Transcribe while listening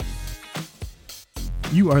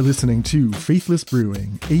You are listening to Faithless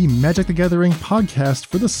Brewing, a Magic the Gathering podcast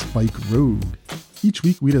for the Spike Rogue. Each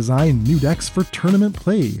week we design new decks for tournament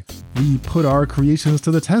play. We put our creations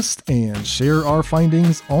to the test and share our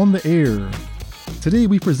findings on the air. Today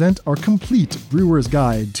we present our complete Brewer's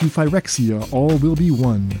Guide to Phyrexia All Will Be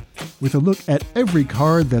One, with a look at every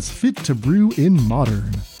card that's fit to brew in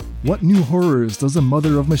Modern. What new horrors does the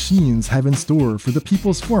Mother of Machines have in store for the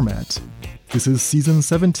People's format? This is Season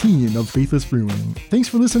 17 of Faithless Brewing. Thanks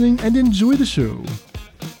for listening and enjoy the show!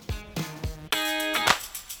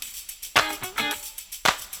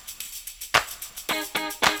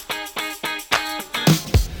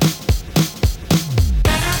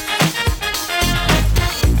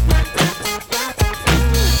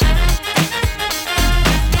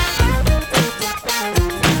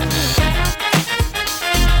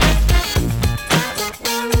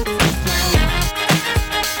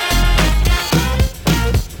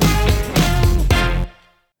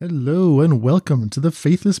 Hello and welcome to the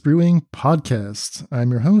Faithless Brewing podcast.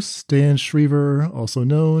 I'm your host, Dan Shriver, also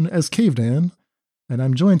known as Cave Dan, and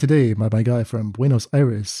I'm joined today by my guy from Buenos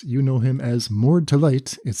Aires. You know him as Moored to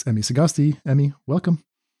Light. It's Emmy Sagasti. Emmy, welcome.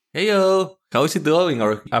 Heyo! How is it doing,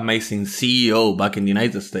 our amazing CEO back in the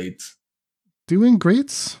United States? Doing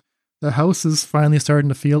great. The house is finally starting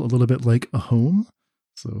to feel a little bit like a home,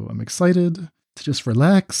 so I'm excited to just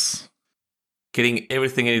relax. Getting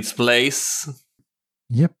everything in its place.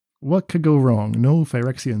 Yep. What could go wrong? No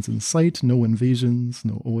Phyrexians in sight, no invasions,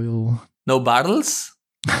 no oil. No battles?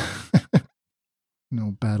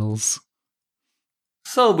 No battles.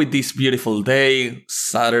 So with this beautiful day,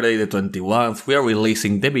 Saturday the 21st, we are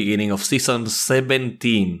releasing the beginning of Season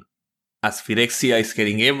 17. As Phyrexia is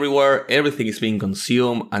getting everywhere, everything is being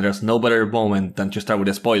consumed, and there's no better moment than to start with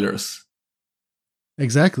the spoilers.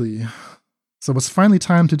 Exactly. So it's finally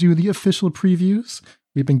time to do the official previews.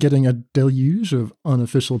 We've been getting a deluge of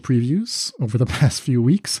unofficial previews over the past few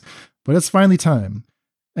weeks, but it's finally time.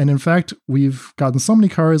 And in fact, we've gotten so many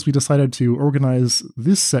cards, we decided to organize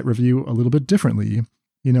this set review a little bit differently.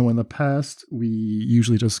 You know, in the past, we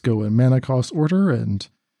usually just go in mana cost order, and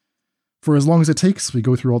for as long as it takes, we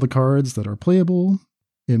go through all the cards that are playable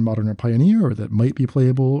in Modern or Pioneer, or that might be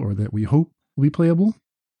playable, or that we hope will be playable.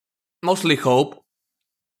 Mostly hope.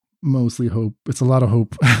 Mostly hope. It's a lot of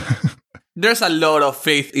hope. There's a lot of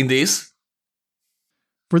faith in this.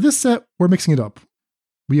 For this set, we're mixing it up.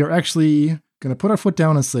 We are actually going to put our foot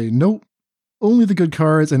down and say, nope, only the good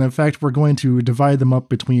cards, and in fact, we're going to divide them up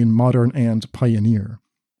between Modern and Pioneer.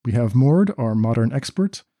 We have Moored, our Modern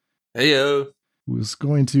expert, Heyo! who's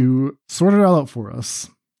going to sort it all out for us.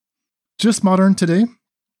 Just Modern today.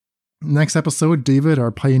 Next episode, David,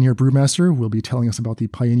 our Pioneer Brewmaster, will be telling us about the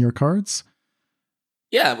Pioneer cards.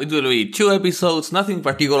 Yeah, it will be 2 episodes, nothing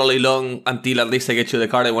particularly long until at least I get you the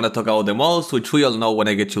card I want to talk about the most, which we all know when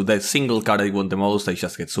I get you that single card I want the most, I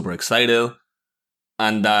just get super excited.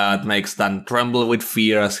 And that makes Dan tremble with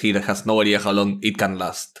fear as he has no idea how long it can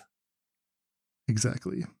last.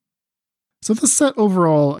 Exactly. So the set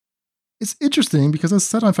overall, it's interesting because it's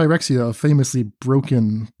set on Phyrexia, a famously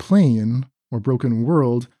broken plane or broken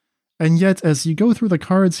world, and yet as you go through the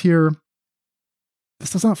cards here, this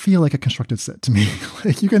does not feel like a constructed set to me.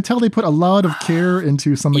 Like, you can tell they put a lot of care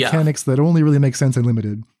into some mechanics that only really make sense in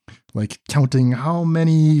Limited. Like counting how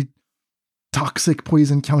many toxic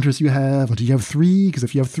poison counters you have. Or do you have 3? Because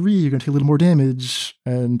if you have 3, you're going to take a little more damage.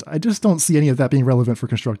 And I just don't see any of that being relevant for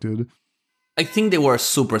Constructed. I think they were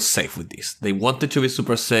super safe with this. They wanted to be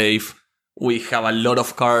super safe. We have a lot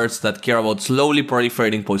of cards that care about slowly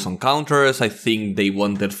proliferating poison counters. I think they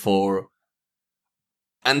wanted for...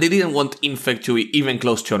 And they didn't want Infect to be even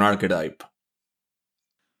close to an archetype.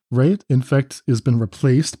 Right? Infect has been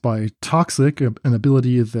replaced by Toxic, an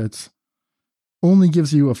ability that only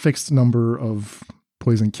gives you a fixed number of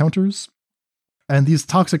poison counters. And these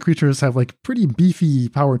toxic creatures have like pretty beefy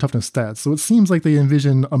power and toughness stats. So it seems like they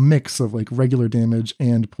envision a mix of like regular damage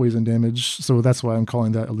and poison damage. So that's why I'm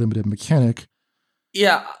calling that a limited mechanic.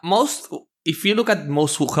 Yeah, if you look at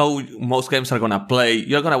how most games are going to play,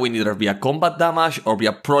 you're going to win either via combat damage or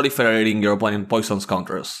via proliferating your opponent's poison's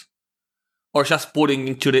counters. Or just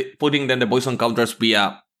putting them the poison counters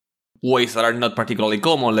via ways that are not particularly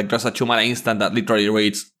common, like there's a 2-mana instant that literally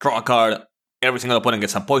reads, draw a card, every single opponent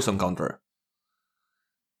gets a poison counter.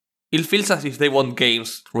 It feels as if they want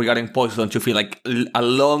games regarding poison to feel like a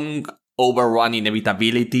long overrun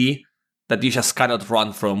inevitability that you just cannot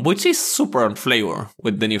run from, which is super on flavor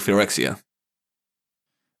with the new Phyrexia.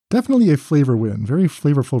 Definitely a flavor win, very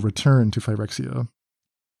flavorful return to Phyrexia.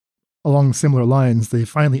 Along similar lines, they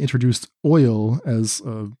finally introduced oil as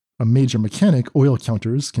a major mechanic. Oil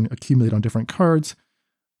counters can accumulate on different cards,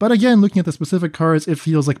 But again, looking at the specific cards, it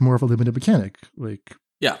feels like more of a limited mechanic. Like,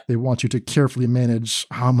 yeah, they want you to carefully manage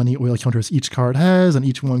how many oil counters each card has, and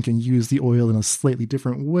each one can use the oil in a slightly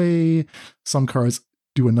different way. Some cards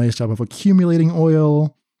do a nice job of accumulating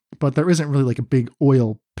oil, but there isn't really like a big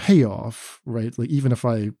oil payoff, right? Like, even if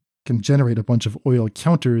I can generate a bunch of oil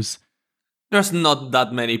counters, there's not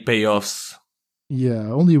that many payoffs. Yeah,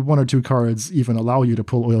 only 1 or 2 cards even allow you to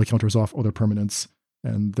pull oil counters off other permanents,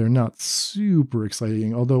 and they're not super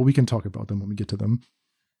exciting, although we can talk about them when we get to them.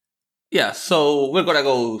 Yeah, so we're gonna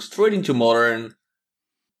go straight into Modern.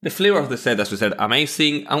 The flavor of the set, as we said,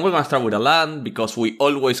 amazing, and we're gonna start with a land because we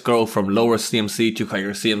always grow from lower CMC to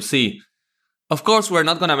higher CMC. Of course, we're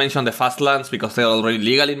not gonna mention the fast lands because they're already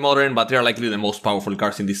legal in Modern, but they're likely the most powerful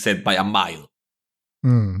cards in this set by a mile.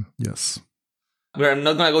 Yes. We're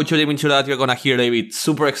not gonna go too deep into that. You're gonna hear David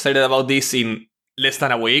super excited about this in less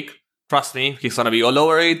than a week. Trust me, he's gonna be all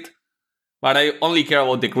over it. But I only care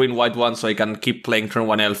about the green-white one so I can keep playing turn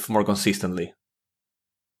 1 elf more consistently.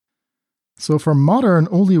 So for Modern,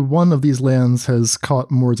 only one of these lands has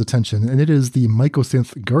caught Mord's attention, and it is the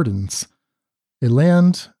Mycosynth Gardens, a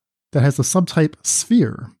land that has the subtype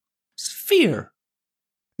Sphere. Sphere?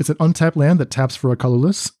 It's an untapped land that taps for a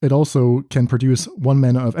colorless. It also can produce 1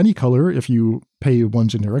 mana of any color if you pay 1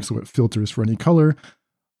 generic, so it filters for any color.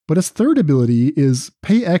 But its third ability is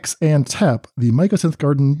pay X and tap. The Mycosynth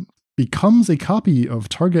Garden becomes a copy of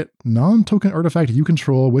target non-token artifact you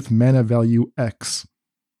control with mana value X.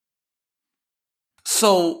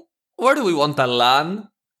 So, where do we want a land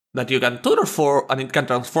that you can tutor for and it can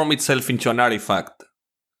transform itself into an artifact?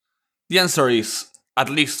 The answer is, at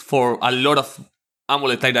least for a lot of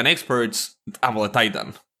Amulet Titan experts, Amulet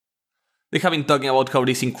Titan. They have been talking about how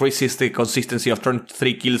this increases the consistency of turn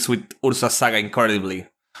 3 kills with Urza Saga incredibly.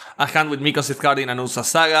 A hand with Mycosynth Garden and Urza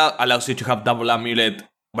Saga allows you to have double Amulet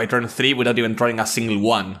by turn 3 without even drawing a single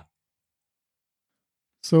one.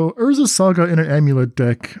 So Urza Saga in an Amulet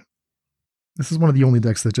deck, this is one of the only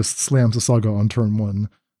decks that just slams a Saga on turn 1.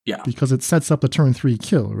 Yeah. Because it sets up the turn 3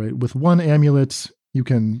 kill, right? With 1 Amulet, you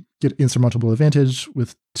can get insurmountable advantage.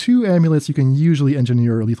 With 2 amulets, you can usually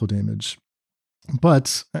engineer lethal damage.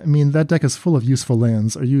 But, I mean, that deck is full of useful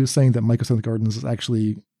lands. Are you saying that Mycosynth Gardens is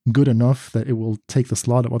actually good enough that it will take the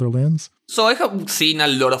slot of other lands? So I have seen a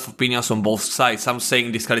lot of opinions on both sides. Some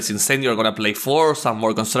saying this card is insane, you're gonna play 4. Some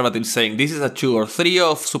more conservative saying this is a 2 or 3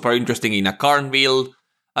 of, super interesting in a Karn build,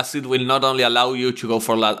 as it will not only allow you to go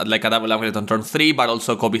for like a double amulet on turn 3, but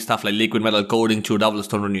also copy stuff like Liquid Metal Coating to double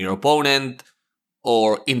stone on your opponent,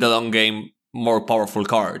 or in the long game, more powerful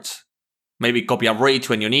cards. Maybe copy a Rage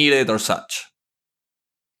when you need it, or such.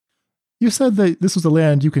 You said that this was a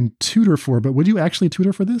land you can tutor for, but would you actually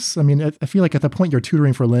tutor for this? I mean, I feel like at the point you're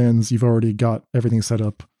tutoring for lands, you've already got everything set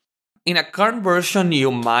up. In a current version,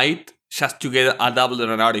 you might just to get a double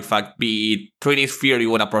on an artifact, be it Trinity Sphere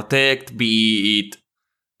you want to protect, be it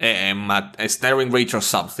a Snaring Rage or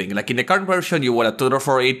something. Like in the current version, you want to tutor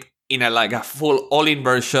for it. In a full all-in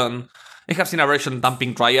version, I have seen a version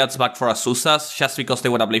dumping Triads back for Azuzas just because they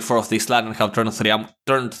want to play 4 of this land and have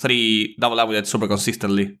turn 3 double amulet super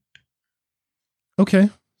consistently. Okay,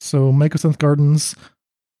 so Mycosynth Gardens,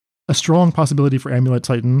 a strong possibility for Amulet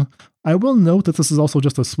Titan. I will note that this is also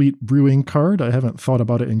just a sweet brewing card. I haven't thought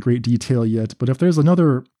about it in great detail yet, but if there's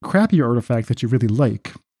another crappier artifact that you really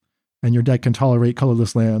like, and your deck can tolerate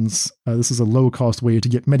colorless lands, this is a low-cost way to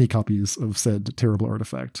get many copies of said terrible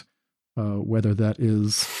artifact. Whether that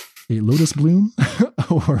is a Lotus Bloom,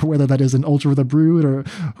 or whether that is an Ultra the Brood, or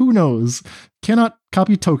who knows. Cannot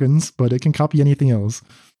copy tokens, but it can copy anything else.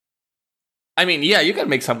 I mean, yeah, you can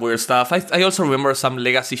make some weird stuff. I also remember some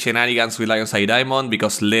legacy shenanigans with Lion's Eye Diamond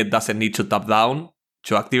because Lead doesn't need to tap down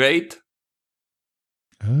to activate.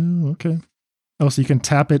 Oh, okay. Oh, so you can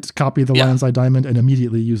tap it, copy the Lion's Eye Diamond, and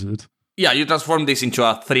immediately use it. Yeah, you transform this into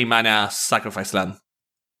a 3-mana sacrifice land.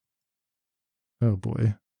 Oh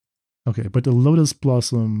boy. Okay, but the Lotus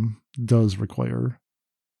Blossom does require...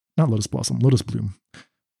 Not Lotus Blossom, Lotus Bloom.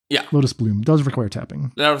 Yeah. Lotus Bloom does require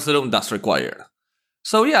tapping. Lotus Bloom does require.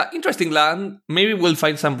 So yeah, interesting land. Maybe we'll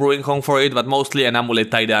find some brewing home for it, but mostly an Amulet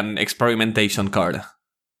Titan experimentation card.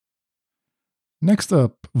 Next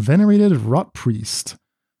up, Venerated Rot Priest.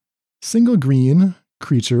 Single green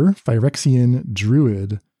creature, Phyrexian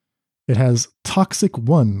Druid. It has Toxic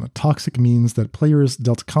 1. Toxic means that players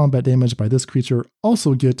dealt combat damage by this creature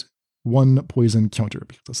also get 1 poison counter,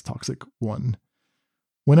 because it's Toxic 1.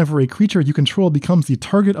 Whenever a creature you control becomes the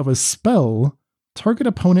target of a spell, target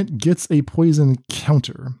opponent gets a poison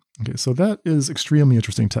counter. Okay, so that is extremely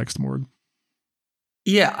interesting text, Mord.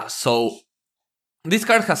 Yeah, so this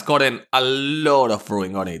card has gotten a lot of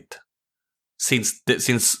brewing on it. Since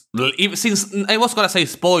I was gonna say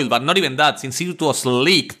spoiled, but not even that. Since it was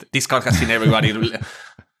leaked, this card has seen everybody.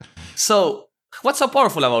 So, what's so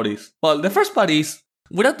powerful about this? Well, the first part is,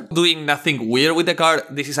 without doing nothing weird with the card,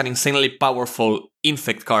 this is an insanely powerful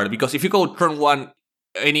Infect card. Because if you go turn 1,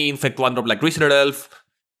 any Infect 1-drop like Glycerate Elf,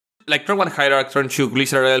 like turn 1 Hierarch, turn 2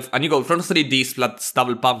 Glycerate Elf, and you go turn 3 this plus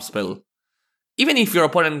double pump spell. Even if your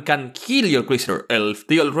opponent can kill your Glycerate Elf,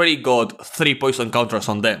 they already got 3 poison counters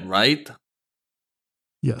on them, right?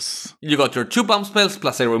 Yes. You got your 2 pump spells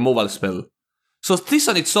plus a removal spell. So this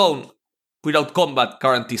on its own, without combat,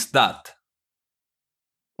 guarantees that.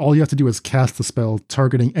 All you have to do is cast the spell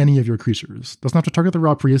targeting any of your creatures. Doesn't have to target the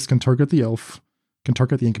Raw Priest, can target the Elf, can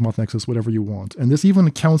target the Inkmoth Nexus, whatever you want. And this even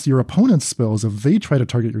counts your opponent's spells. If they try to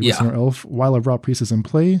target your Listener Elf while a Raw Priest is in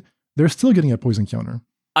play, they're still getting a poison counter.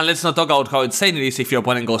 And let's not talk about how insane it is if your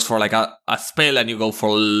opponent goes for like a spell and you go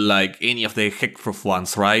for like any of the Hexproof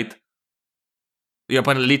ones, right? Your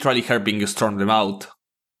opponent literally helping you storm them out.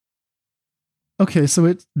 Okay, so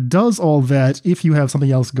it does all that if you have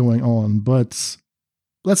something else going on, but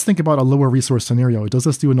let's think about a lower resource scenario. Does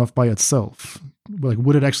this do enough by itself? Like,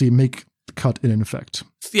 would it actually make the cut in Infect?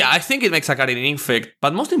 Yeah, I think it makes a cut in Infect,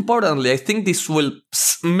 but most importantly, I think this will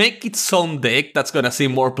make its own deck that's gonna see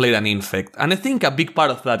more play than Infect. And I think a big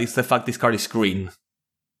part of that is the fact this card is green.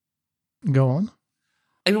 Go on.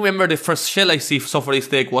 I remember the first shell I saw for this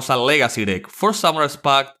deck was a Legacy deck. For Summoner's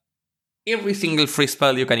Pact, every single free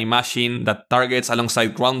spell you can imagine that targets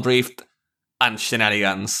alongside Ground Drift and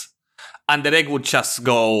Shenanigans. And the deck would just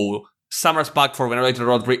go Summoner's Pact for Venerated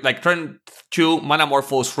Rod Drift, like turn 2,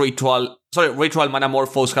 Manamorphose, Ritual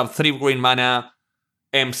Manamorphose, have 3 green mana,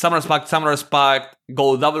 Summoner's Pact,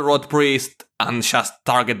 go double Rod Priest, and just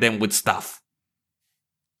target them with stuff.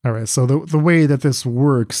 Alright, so the way that this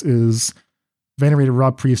works is Venerated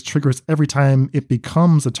Rod Priest triggers every time it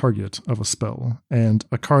becomes a target of a spell, and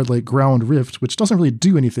a card like Ground Rift, which doesn't really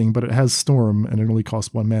do anything, but it has Storm, and it only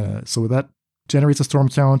costs 1 mana, so that generates a Storm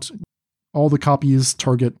count. All the copies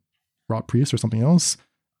target Rod Priest or something else.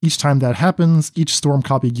 Each time that happens, each Storm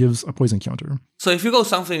copy gives a poison counter. So if you go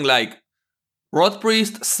something like Rod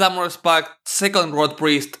Priest, Summoner's Pact, second Rod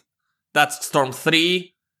Priest, that's Storm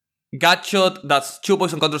 3, Gutshot, that's 2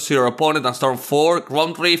 poison counters to your opponent, and Storm 4,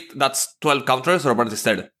 Ground Rift, that's 12 counters, your opponent is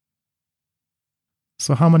dead.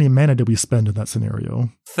 So how many mana did we spend in that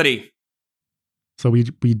scenario? 3. So we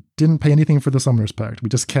didn't pay anything for the Summoner's Pact. We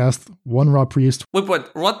just cast 1 Rod Priest. We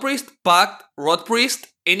put Rod Priest, Pact, Rod Priest,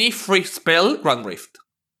 any free spell, Ground Rift.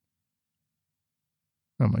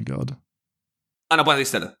 Oh my god. And opponent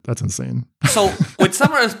is dead. That's insane. So with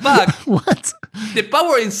Summoner's Pact, what? The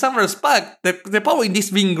power in Summoner's Pact, the power in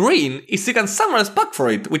this being green, is you can Summoner's Pact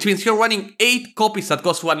for it, which means you're running 8 copies that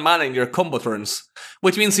cost 1 mana in your combo turns,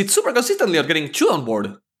 which means it's super consistently you're getting 2 on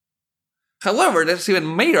board. However, there's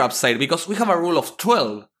even major upside because we have a rule of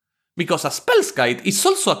 12, because a Spellskite is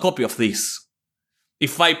also a copy of this.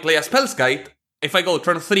 If I play a Spellskite, if I go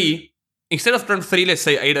turn 3, instead of turn 3, let's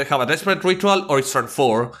say I either have a Desperate Ritual or it's turn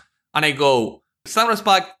 4, and I go Summoner's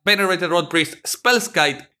Pact, Venerated Rod Priest,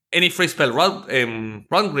 Spellskite, any free spell,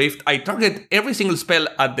 Ground Rift, I target every single spell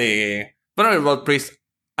at the Venerated Rod Priest,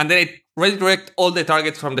 and then I redirect all the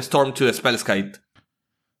targets from the Storm to the Spellskite.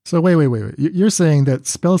 So wait. You're saying that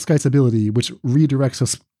Spellskite's ability, which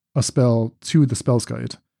redirects a spell to the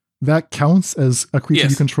Spellskite, that counts as a creature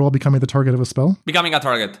you control becoming the target of a spell? Becoming a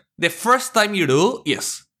target. The first time you do,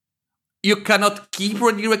 yes. You cannot keep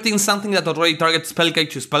redirecting something that already targets Spellskite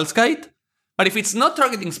to Spellskite, but if it's not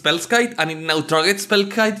targeting Spellskite and it now targets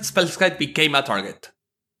Spellskite became a target.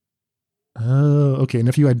 Oh, okay. And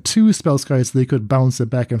if you had 2 Spellskites, they could bounce it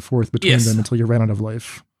back and forth between them until you ran out of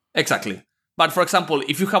life. Exactly. But for example,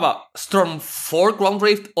 if you have a Storm 4 Ground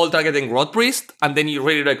Rift, all targeting Rod Priest, and then you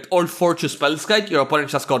redirect all 4 to Spellskite, your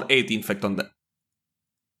opponent just got 8 Infect on them.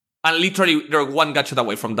 And literally, they're 1 Gutshot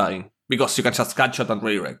away from dying, because you can just Gutshot and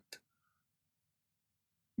redirect.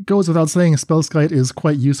 Goes without saying, Spellskite is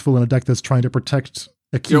quite useful in a deck that's trying to protect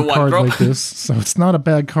a key card like this, so it's not a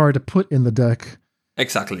bad card to put in the deck.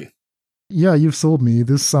 Exactly. Yeah, you've sold me.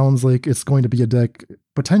 This sounds like it's going to be a deck,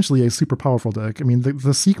 potentially a super powerful deck. I mean,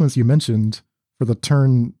 the sequence you mentioned for the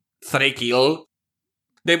turn 3 kill.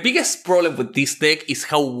 The biggest problem with this deck is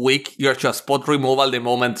how weak you're to a spot removal the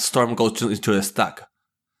moment Storm goes into the stack.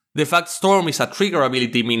 The fact Storm is a trigger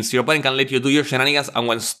ability means your opponent can let you do your shenanigans, and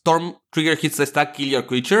when Storm trigger hits the stack, kill your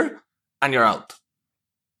creature, and you're out.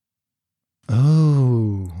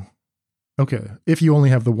 Oh. Okay. If you only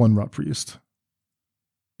have the 1 Rot Priest.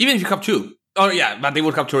 Even if you have 2. Oh yeah, but they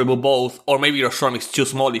would have to remove both, or maybe your Storm is too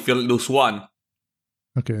small if you lose 1.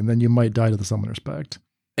 Okay, and then you might die to the Summoner's Pact.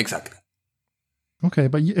 Exactly. Okay,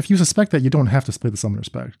 but if you suspect that, you don't have to play the Summoner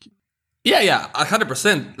spec. Yeah,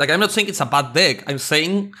 100%. Like, I'm not saying it's a bad deck. I'm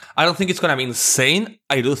saying I don't think it's going to be insane.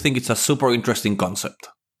 I do think it's a super interesting concept.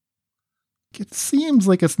 It seems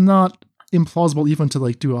like it's not implausible even to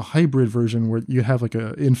like do a hybrid version where you have like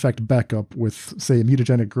a infect backup with, say, a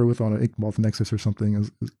mutagenic growth on an Inkmoth Nexus or something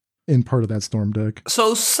as in part of that Storm deck.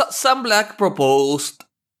 So Sam Black proposed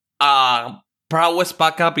a prowess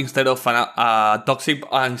backup instead of an toxic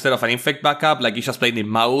instead of an infect backup, like you just played in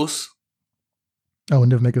Mouse. Oh,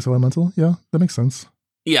 and Niv Magus Elemental? Yeah, that makes sense.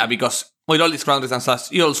 Yeah, because with all these grounders and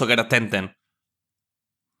such, you also get a 10-10.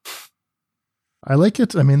 I like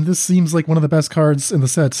it. I mean, this seems like one of the best cards in the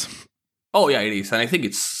set. Oh yeah, it is, and I think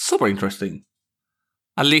it's super interesting.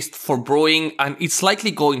 At least for brewing, and it's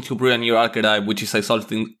likely going to brew a new archetype, which is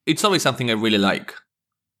it's always something I really like.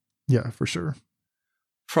 Yeah, for sure.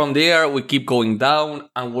 From there, we keep going down,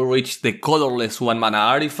 and we reach the colorless 1-mana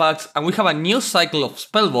artifacts, and we have a new cycle of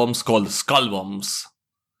spell bombs called Skull Bombs.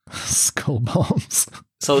 Skull Bombs.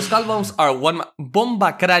 So Skull Bombs are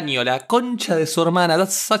Bomba Cráneo, la concha de su hermana.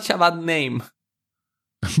 That's such a bad name.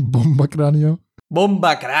 Bomba Cráneo?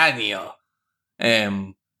 Bomba Cráneo.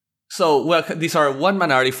 So these are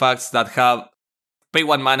 1-mana artifacts that have pay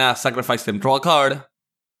 1 mana, sacrifice them, draw a card.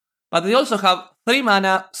 But they also have 3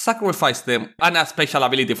 mana, sacrifice them, and a special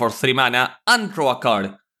ability for 3 mana, and draw a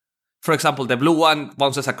card. For example, the blue one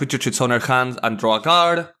bounces a creature to its owner hand and draw a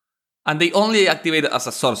card, and they only activate as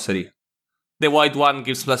a sorcery. The white one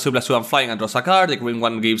gives +2/+2 and flying and draws a card, the green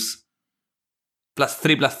one gives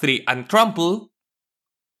 +3/+3 and trample,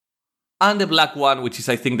 and the black one, which is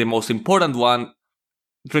I think the most important one,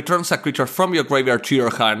 returns a creature from your graveyard to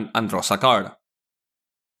your hand and draws a card.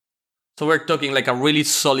 So we're talking like a really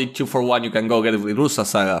solid 2-for-1 you can go get with Urza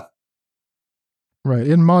Saga. Right.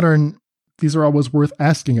 In Modern, these are always worth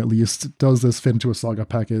asking at least, does this fit into a Saga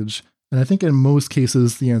package? And I think in most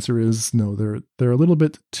cases the answer is no, they're a little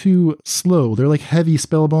bit too slow. They're like heavy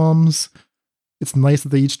spell bombs. It's nice that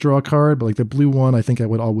they each draw a card, but like the blue one, I think I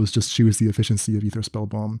would always just choose the efficiency of Aether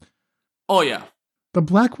Spellbomb. Oh yeah. The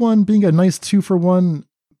black one being a nice 2-for-1,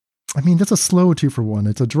 I mean, that's a slow 2-for-1.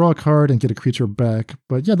 It's a draw a card and get a creature back.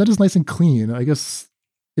 But yeah, that is nice and clean. I guess,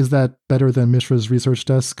 is that better than Mishra's Research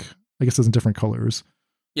Desk? I guess it's in different colors.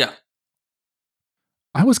 Yeah.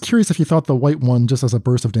 I was curious if you thought the white one just has a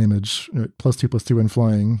burst of damage, +2/+2 and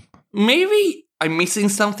flying. Maybe I'm missing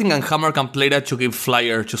something and Hammer can play that to give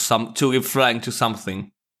flying to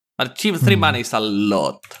something. But cheap 3 mana is a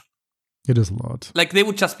lot. It is a lot. Like they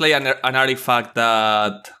would just play an artifact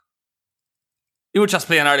that... You would just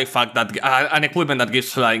play an artifact an equipment that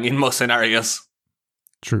gives flying in most scenarios.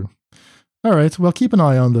 True. All right, well, keep an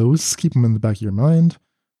eye on those. Keep them in the back of your mind.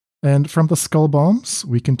 And from the Skull Bombs,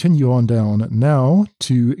 we continue on down now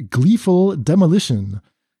to Gleeful Demolition.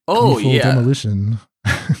 Oh, Gleeful Demolition.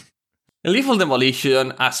 Gleeful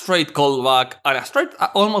Demolition, a straight callback, and a straight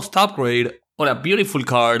almost upgrade on a beautiful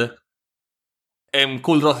card,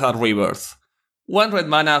 Kuldrotha Rebirth. 1 red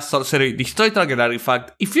mana, sorcery, destroy target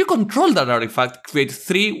artifact. If you control that artifact, create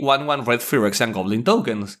 3 1/1 red Phyrexian Goblin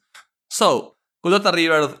tokens. So, Kuldrotha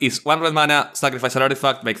Rebirth is 1 red mana, sacrifice an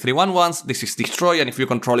artifact, make 3 1/1s, this is destroy, and if you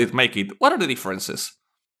control it, make it. What are the differences?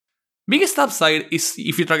 Biggest upside is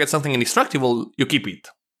if you target something indestructible, you keep it.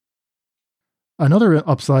 Another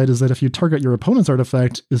upside is that if you target your opponent's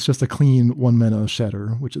artifact, it's just a clean 1 mana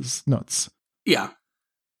shatter, which is nuts. Yeah.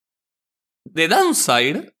 The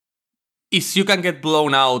downside is you can get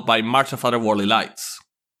blown out by March of Otherworldly Lights.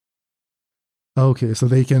 Okay, so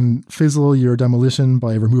they can fizzle your demolition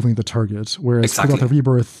by removing the target, whereas Kuldrotha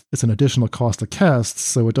Rebirth, it's an additional cost to cast,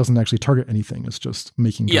 so it doesn't actually target anything, it's just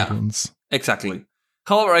making goblins. Exactly.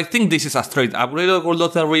 However, I think this is a straight upgrade of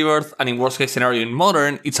Kuldrotha Rebirth, and in worst case scenario in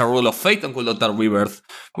Modern, it's a Rule of Fate on Kuldrotha Rebirth,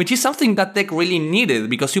 which is something that deck really needed,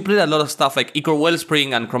 because you played a lot of stuff like Ichor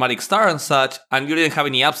Wellspring and Chromatic Star and such, and you didn't have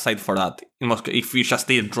any upside for that, if you just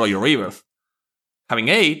didn't draw your Rebirth. Having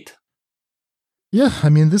 8... Yeah, I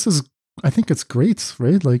mean, I think it's great,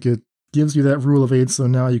 right? Like, it gives you that Rule of 8, so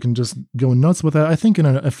now you can just go nuts with that. I think in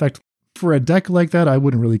an effect, for a deck like that, I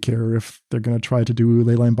wouldn't really care if they're going to try to do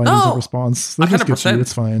Leyline Bindings in response. They just get you,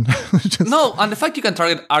 it's fine. No, and the fact you can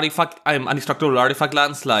target indestructible artifact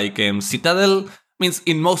lands like Citadel means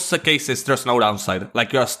in most cases there's no downside.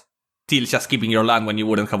 Like you're still just keeping your land when you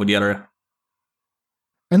wouldn't have with the other.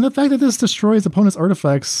 And the fact that this destroys opponent's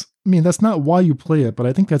artifacts, I mean, that's not why you play it, but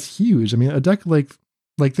I think that's huge. I mean, a deck like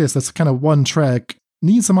this, that's kind of one track,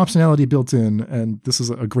 needs some optionality built in, and this is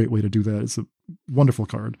a great way to do that. It's a wonderful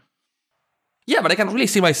card. Yeah, but I can really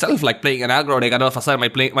see myself like playing an aggro deck, and all of a sudden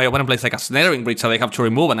my opponent plays like a Snaring Bridge, so they have to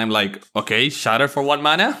remove, and I'm like, okay, Shatter for 1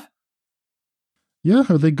 mana? Yeah,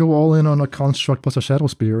 or they go all in on a construct plus a shadow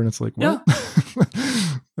spear, and it's like, well,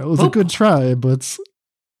 that was a good try, but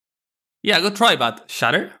yeah, good try, but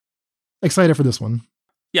Shatter? Excited for this one.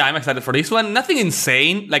 Yeah, I'm excited for this one. Nothing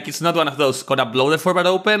insane, like it's not one of those gonna blow the format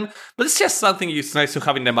open, but it's just something it's nice to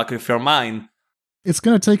have in the back of your mind. It's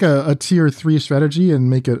gonna take a tier 3 strategy and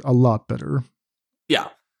make it a lot better. Yeah.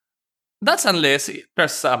 That's unless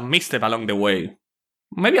there's a misstep along the way.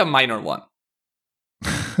 Maybe a minor one.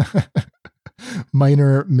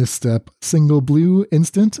 Minor misstep. Single blue,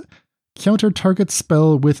 instant. Counter target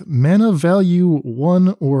spell with mana value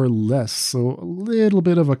 1 or less. So a little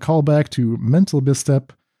bit of a callback to mental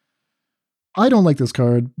misstep. I don't like this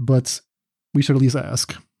card, but we should at least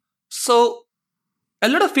ask. So, a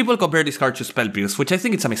lot of people compare this card to Spell Pierce, which I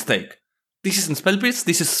think it's a mistake. This isn't Spell Pierce,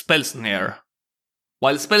 this is Spell Snare.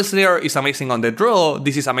 While Spell Snare is amazing on the draw,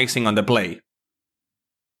 this is amazing on the play.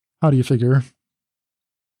 How do you figure?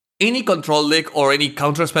 Any control deck or any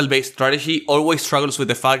counterspell-based strategy always struggles with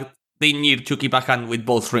the fact they need to keep a hand with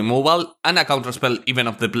both removal and a counterspell even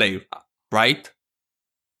of the play, right?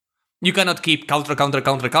 You cannot keep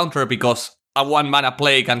counter because a 1-mana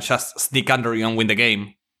play can just sneak under you and win the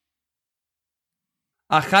game.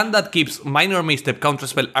 A hand that keeps minor misstep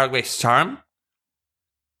counterspell Archwave's Charm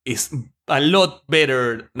is a lot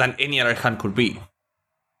better than any other hand could be.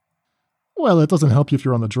 Well, it doesn't help you if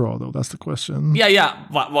you're on the draw, though. That's the question. Yeah.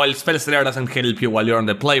 While Spell Snare doesn't help you while you're on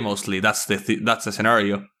the play, mostly. That's the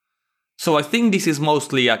scenario. So I think this is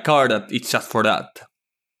mostly a card that it's just for that.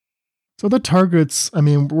 So the targets, I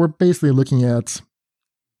mean, we're basically looking at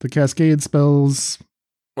the Cascade spells.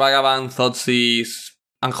 Ragavan, Thoughtseize,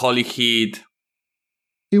 Unholy Heat.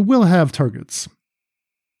 It will have targets.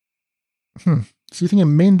 So you think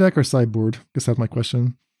in main deck or sideboard? Guess that's my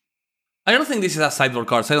question. I don't think this is a sideboard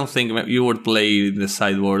card, so I don't think you would play the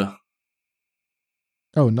sideboard.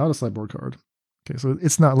 Oh, not a sideboard card. Okay, so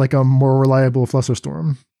it's not like a more reliable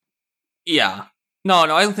Flusterstorm. Yeah. No,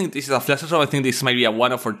 I don't think this is a Flusterstorm. I think this might be a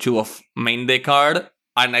 1 or 2 of main deck card,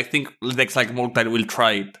 and I think decks like Murktide will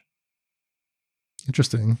try it.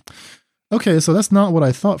 Interesting. Okay, so that's not what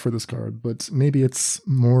I thought for this card, but maybe it's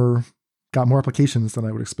got more applications than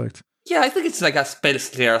I would expect. Yeah, I think it's like a Spell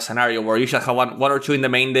Snare scenario where you should have one or two in the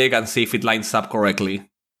main deck and see if it lines up correctly.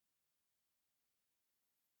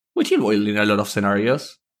 Which you will in a lot of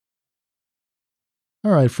scenarios.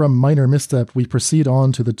 Alright, from Minor Misstep, we proceed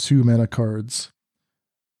on to the 2-mana cards.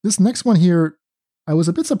 This next one here, I was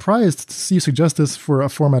a bit surprised to see you suggest this for a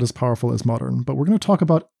format as powerful as Modern, but we're going to talk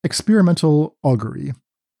about Experimental Augury.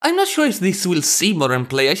 I'm not sure if this will see Modern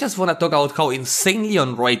play, I just want to talk about how insanely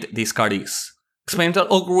unright this card is. Experimental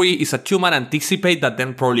Augury is a 2-mana Anticipate that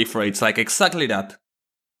then proliferates, like exactly that.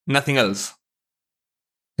 Nothing else.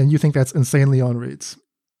 And you think that's insanely on rates?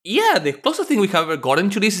 Yeah, the closest thing we have ever gotten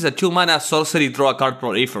to this is a 2-mana Sorcery Draw a Card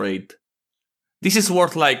Proliferate. This is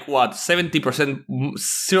worth like, 70%,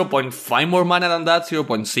 0.5 more mana than that,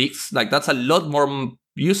 0.6? Like, that's a lot more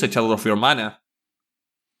usage out of your mana.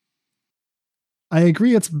 I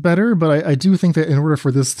agree it's better, but I do think that in order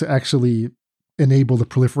for this to actually enable the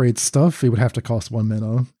proliferate stuff, it would have to cost 1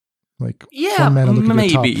 mana. Like, yeah, 1 mana, look at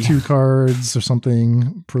maybe. your top 2 cards or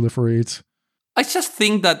something, proliferate. I just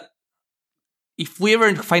think that if we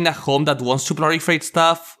ever find a home that wants to proliferate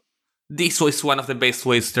stuff, this is one of the best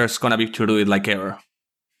ways there's gonna be to do it like ever.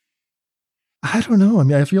 I don't know. I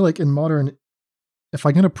mean, I feel like in Modern, if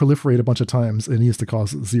I'm going to proliferate a bunch of times, it needs to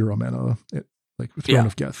cost 0 mana. Like Throne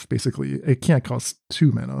of Geth, basically. It can't cost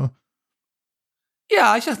 2 mana. Yeah,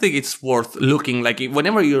 I just think it's worth looking. Like,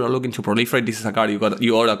 whenever you're looking to proliferate, this is a card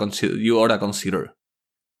you ought to consider.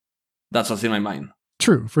 That's what's in my mind.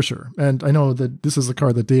 True, for sure. And I know that this is a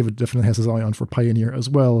card that David definitely has his eye on for Pioneer as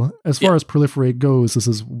well. As far as proliferate goes, this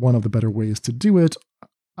is one of the better ways to do it.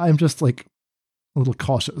 I'm just like a little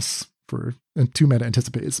cautious for 2-mana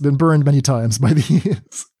Anticipate. It's been burned many times by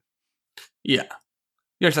these. Yeah.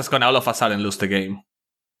 You're just gonna all of a sudden lose the game.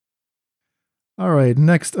 Alright,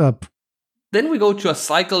 next up. Then we go to a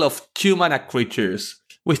cycle of 2-mana creatures.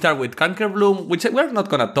 We start with Cankerbloom, which we're not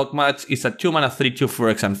gonna talk much. It's a 2-mana 3/2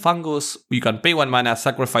 Phyrex and Fungus. You can pay 1 mana,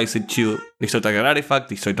 sacrifice it to destroy target artifact,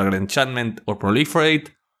 destroy target enchantment, or proliferate.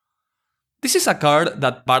 This is a card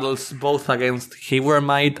that battles both against Haywire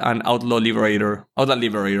Might and Outland Liberator.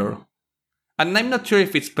 And I'm not sure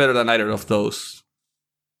if it's better than either of those.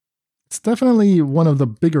 It's definitely one of the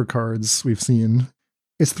bigger cards we've seen.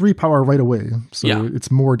 It's 3 power right away, so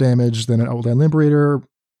it's more damage than an Outland Liberator,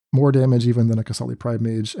 more damage even than a Qasali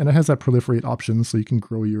Pridemage, and it has that proliferate option, so you can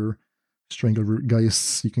grow your Strangleroot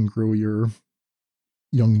Geists, you can grow your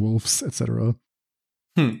Young Wolves, etc.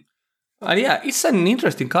 Yeah, it's an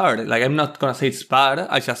interesting card. Like, I'm not gonna say it's bad,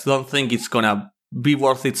 I just don't think it's gonna be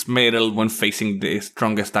worth its metal when facing the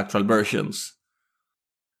strongest actual versions.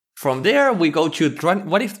 From there, we go to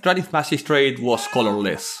what if Drannith Magistrate was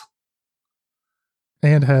colorless?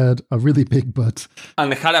 And had a really big butt.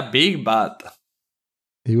 And it had a big butt.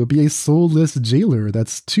 It would be a soulless jailer.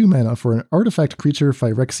 That's 2 mana for an artifact creature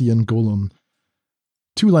Phyrexian Golem.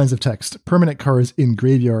 2 lines of text. Permanent cards in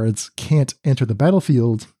graveyards can't enter the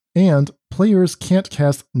battlefield, and players can't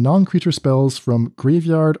cast non-creature spells from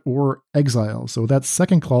graveyard or exile. So that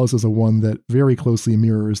second clause is a one that very closely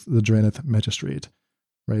mirrors the Drannith Magistrate.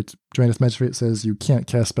 Right? Drannith Magistrate says you can't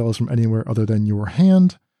cast spells from anywhere other than your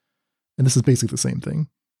hand. And this is basically the same thing.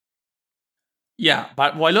 Yeah,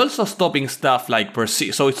 but while also stopping stuff like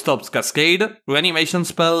Persist, so it stops Cascade, Reanimation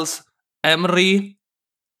spells, Emry.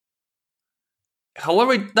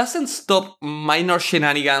 However, it doesn't stop minor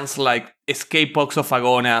shenanigans like Escape Box of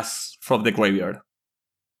Agonas from the graveyard.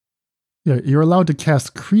 Yeah, you're allowed to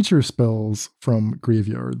cast creature spells from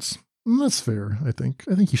graveyards. That's fair, I think.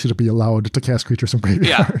 I think you should be allowed to cast creatures from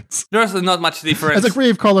graveyards. Yeah, there's not much difference. As a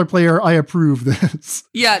Gravecaller player, I approve this.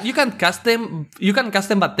 Yeah, you can cast them,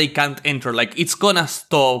 but they can't enter. Like, it's gonna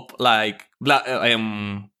stop, like, what's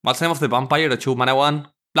the name of the vampire, the 2 mana one?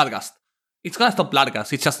 Bloodgust. It's gonna stop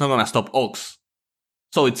Bloodgust, it's just not gonna stop Oaks.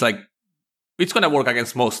 So it's like, it's gonna work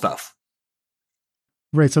against most stuff.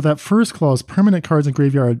 Right, so that first clause, permanent cards in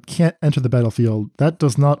graveyard can't enter the battlefield, that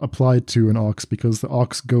does not apply to an Ox because the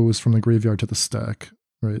Ox goes from the graveyard to the stack,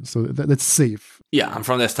 right? So that's safe. Yeah, and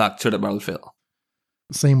from the stack to the battlefield.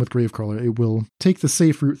 Same with Gravecaller. It will take the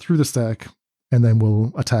safe route through the stack and then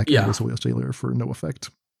will attack the Soulless Jailer for no effect.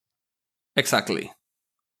 Exactly.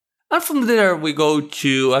 And from there we go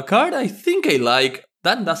to a card I think I like,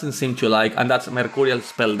 Dan doesn't seem to like, and that's Mercurial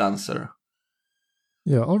Spelldancer.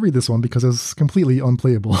 Yeah, I'll read this one because it's completely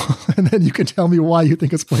unplayable. And then you can tell me why you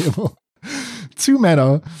think it's playable. 2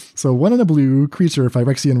 mana, so 1 and a blue, creature,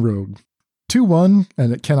 Phyrexian Rogue. 2/1,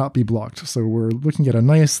 and it cannot be blocked. So we're looking at a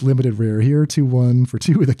nice limited rare here. 2/1 for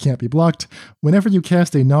 2 that can't be blocked. Whenever you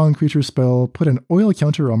cast a non-creature spell, put an oil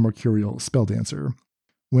counter on Mercurial Spelldancer.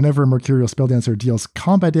 Whenever Mercurial Spelldancer deals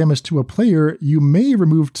combat damage to a player, you may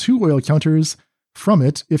remove 2 oil counters from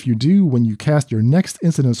it. If you do, when you cast your next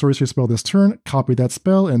instant sorcery spell this turn, copy that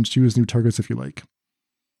spell and choose new targets if you like.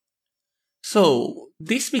 So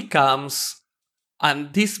this becomes,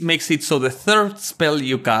 and this makes it so the third spell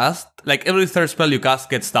you cast, like every third spell you cast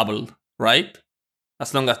gets doubled, right?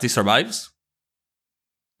 As long as this survives.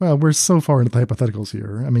 Well, we're so far into the hypotheticals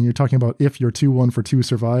here. I mean, you're talking about if your 2/1 for 2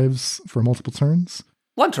 survives for multiple turns.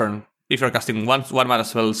 1 turn, if you're casting one mana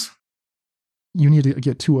spells. You need to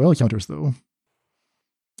get 2 oil counters, though.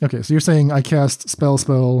 Okay, so you're saying I cast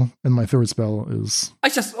spell, and my third spell is...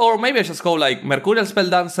 Maybe I just go like Mercurial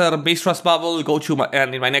Spelldancer, Beastrust Bubble, go to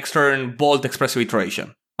and in my next turn, Bolt Expressive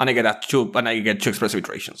Iteration. And I get 2 Expressive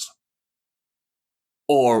Iterations.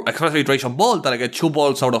 Or Expressive Iteration Bolt, and I get 2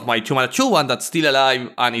 bolts out of my 2 mana 2/1 that's still alive,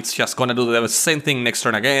 and it's just gonna do the same thing next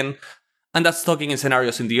turn again. And that's talking in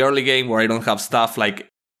scenarios in the early game where I don't have stuff like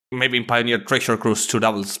maybe in Pioneer Treasure Cruise to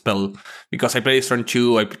double spell, because I play this turn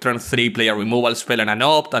 2, I turn 3 play a removal spell and an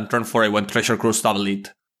opt, and turn 4 I went Treasure Cruise double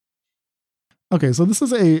it. Okay, so this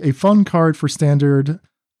is a fun card for Standard,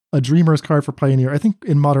 a Dreamer's card for Pioneer. I think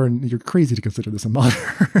in Modern, you're crazy to consider this in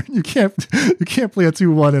Modern. you can't play a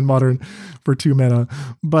 2/1 in Modern for 2 mana,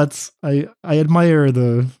 but I admire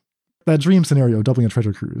that dream scenario, doubling a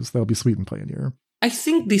Treasure Cruise. That'll be sweet in Pioneer. I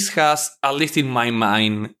think this has, at least in my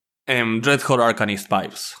mind, Dreadhorde Arcanist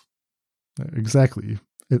vibes. Exactly.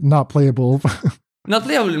 Not playable. Not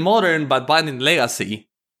playable in Modern, but banned in Legacy.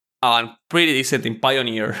 And pretty decent in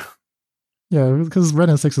Pioneer. Yeah, because Red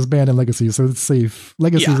and 6 is banned in Legacy, so it's safe.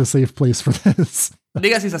 Legacy is a safe place for this.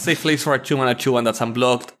 Legacy is a safe place for a 2 mana 2/1 that's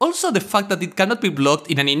unblocked. Also, the fact that it cannot be blocked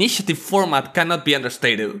in an initiative format cannot be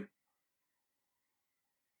understated.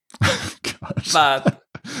 Gosh. But...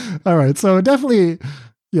 All right, so definitely...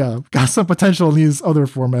 Yeah, got some potential in these other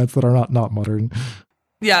formats that are not Modern.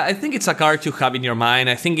 Yeah, I think it's a card to have in your mind.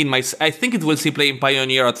 I think it will see play in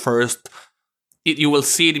Pioneer at first. You will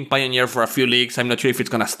see it in Pioneer for a few leagues. I'm not sure if it's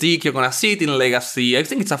gonna stick. You're gonna see it in Legacy. I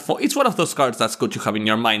think it's one of those cards that's good to have in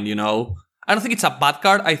your mind, you know? I don't think it's a bad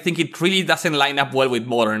card. I think it really doesn't line up well with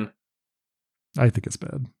Modern. I think it's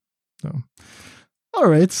bad. So, all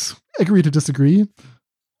right, agree to disagree.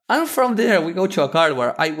 And from there, we go to a card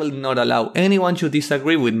where I will not allow anyone to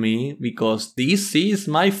disagree with me, because this is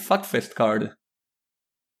my Fuckfest card.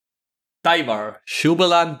 Tyvar,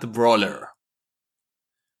 Jubilant Brawler.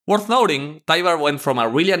 Worth noting, Tyvar went from a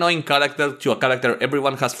really annoying character to a character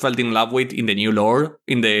everyone has felt in love with in the new lore,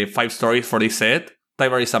 in the 5 stories for this set.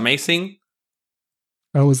 Tyvar is amazing.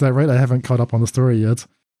 Oh, is that right? I haven't caught up on the story yet.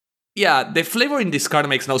 Yeah, the flavor in this card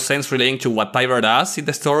makes no sense relating to what Tyvar does in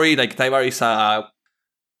the story. Like, Tyvar is a...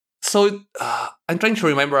 So, I'm trying to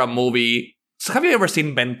remember a movie. So have you ever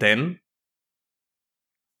seen Ben 10?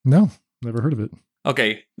 No, never heard of it.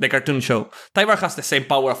 Okay, the cartoon show. Tyvar has the same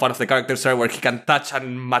power of one of the characters there, where he can touch a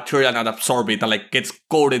material and absorb it and like gets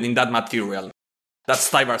coated in that material. That's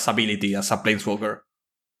Tyvar's ability as a planeswalker.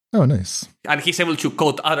 Oh, nice. And he's able to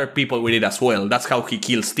coat other people with it as well. That's how he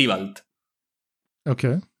kills Tibalt.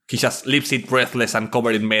 Okay. He just leaves it breathless and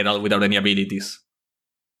covered in metal without any abilities.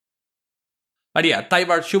 But yeah,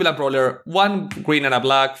 Tyvar, Jubilant Brawler, 1 green and a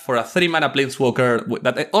black for a 3-mana planeswalker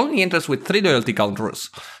that only enters with 3 loyalty counters.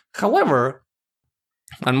 However,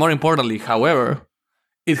 and more importantly,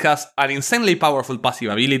 it has an insanely powerful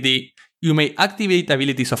passive ability. You may activate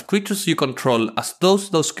abilities of creatures you control as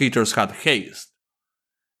those creatures had haste.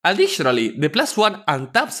 Additionally, the +1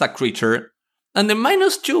 untaps a creature, and the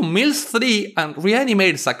 -2 mills 3 and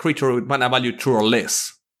reanimates a creature with mana value 2 or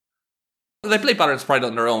less. They play patterns right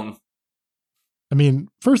on their own. I mean,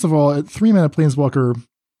 first of all, at 3-mana Planeswalker,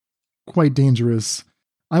 quite dangerous.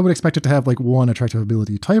 I would expect it to have like 1 attractive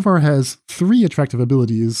ability. Tyvar has 3 attractive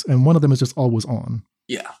abilities, and one of them is just always on.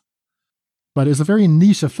 Yeah. But it's a very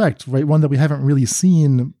niche effect, right? One that we haven't really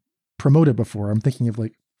seen promoted before. I'm thinking of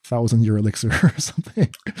like 1,000-year elixir or something.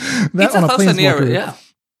 It's a 1,000-year, yeah.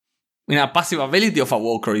 I mean, a passive ability of a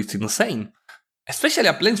walker is insane. Especially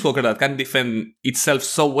a planeswalker that can defend itself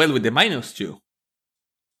so well with the -2.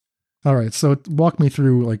 All right, so walk me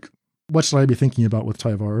through, like, what should I be thinking about with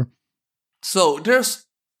Tyvar? So there's...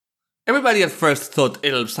 Everybody at first thought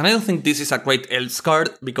elves, and I don't think this is a great elves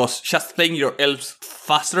card, because just playing your elves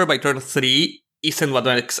faster by turn 3 isn't what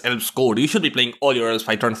makes elves good. You should be playing all your elves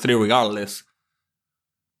by turn 3 regardless.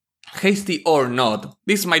 Hasty or not,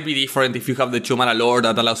 this might be different if you have the 2-mana lore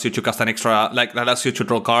that allows you to cast an extra, like, that allows you to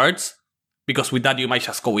draw cards, because with that you might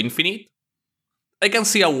just go infinite. I can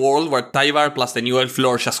see a world where Tyvar plus the new elf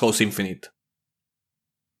lore just goes infinite.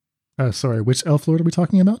 Sorry, which elf lord are we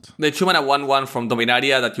talking about? The 2-mana 1/1 from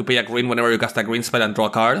Dominaria that you pay a green whenever you cast a green spell and draw a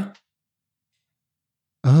card.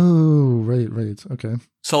 Oh, right, okay.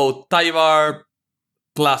 So Tyvar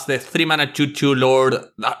plus the 3-mana 2/2 lord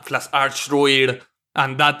plus Archdruid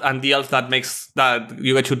and the elf that makes that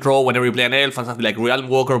you get to draw whenever you play an elf, and something like Realm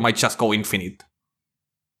Walker might just go infinite.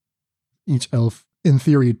 Each elf, in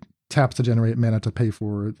theory, taps to generate mana to pay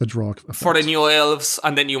for the draw effect. For the new elves,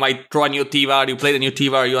 and then you might draw a new Tyvar, you play the new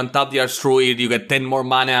Tyvar, you untap the Archdruid, you get 10 more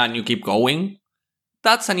mana, and you keep going.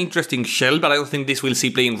 That's an interesting shell, but I don't think this will see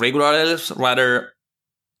play in regular elves, rather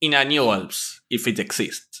in a new elves, if it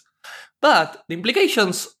exists. But the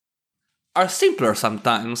implications are simpler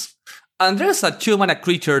sometimes, and there's a 2-mana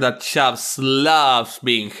creature that just loves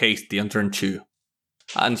being hasty on turn 2,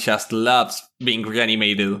 and just loves being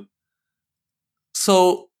reanimated.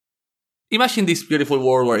 So, imagine this beautiful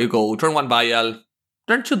world where you go turn 1 Vial,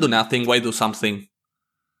 turn 2 do nothing, why do something?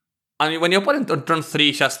 And when your opponent on turn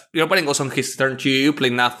 3, your opponent goes on his turn 2, you play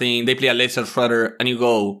nothing, they play a Lesser Shredder, and you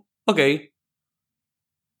go, okay.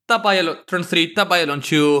 Tap Vial, turn 3, tap Vial on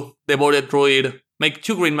 2, Devoted Druid, make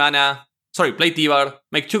 2 green mana, play Tyvar,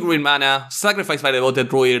 make 2 green mana, sacrifice by Devoted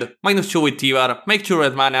Druid, -2 with Tyvar, make 2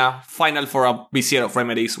 red mana, final for a Vizier of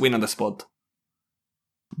Remedies, win on the spot.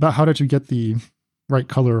 But how did you get the right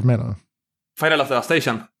color of mana? Final of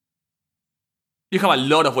Devastation. You have a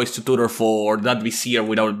lot of ways to tutor for that Vizier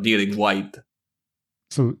without dealing white.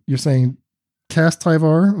 So you're saying cast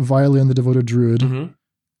Tyvar, Violin the Devoted Druid. Mm-hmm.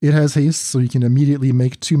 It has haste, so you can immediately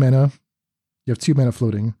make 2 mana. You have 2 mana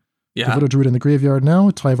floating. Yeah. Devoted Druid in the graveyard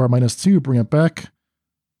now. Tyvar -2, bring it back.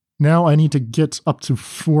 Now I need to get up to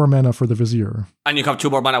 4 mana for the Vizier. And you have 2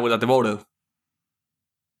 more mana with a Devoted.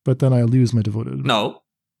 But then I lose my Devoted. No.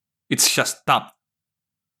 It's just tapped.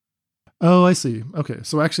 Oh, I see. Okay,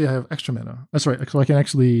 so actually I have extra mana. That's right, so I can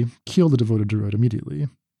actually kill the Devoted Druid immediately.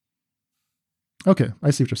 Okay,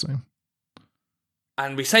 I see what you're saying.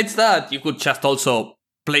 And besides that, you could just also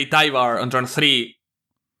play Tyvar on turn 3.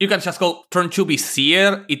 You can just go turn 2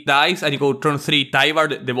 Vizier, it dies, and you go turn 3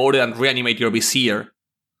 Tyvar, Devoted, and reanimate your Vizier.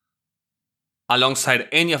 Alongside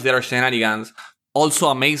any of the other shenanigans. Also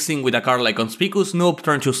amazing with a card like Conspicuous Snoop,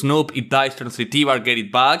 turn 2 Snoop, it dies, turn 3 Tyvar, get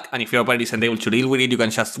it back, and if your opponent isn't able to deal with it, you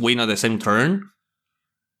can just win on the same turn.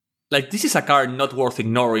 Like, this is a card not worth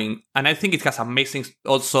ignoring, and I think it has amazing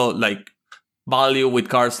also, like, value with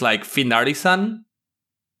cards like Fiend Artisan.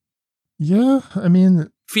 Yeah, I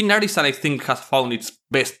mean... Fiend Artisan, I think, has found its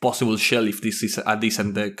best possible shell if this is a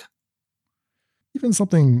decent deck. Even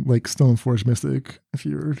something like Stoneforge Mystic, if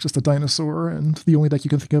you're just a dinosaur and the only deck you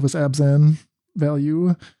can think of is Abzan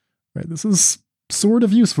value, right? This is sort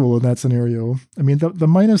of useful in that scenario. I mean, the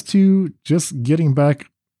 -2, just getting back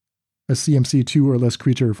a CMC 2 or less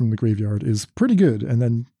creature from the graveyard is pretty good, and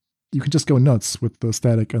then you can just go nuts with the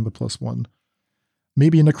static and the +1.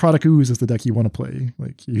 Maybe Necrotic Ooze is the deck you want to play.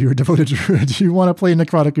 Like, you're devoted to you want to play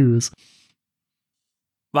Necrotic Ooze.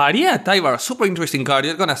 But yeah, Tyvar, super interesting card.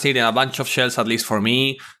 You're gonna see it in a bunch of shells, at least for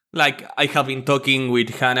me. Like, I have been talking with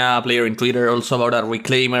Hannah, a player in Twitter, also about a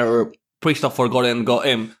Reclaimer, Priest of Forgotten,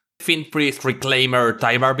 Fiend Priest, Reclaimer,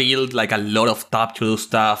 Tyvar build, like a lot of tap to do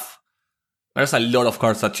stuff. There's a lot of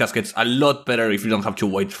cards that just gets a lot better if you don't have to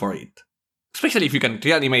wait for it. Especially if you can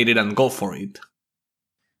reanimate it and go for it.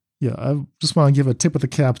 Yeah, I just want to give a tip of the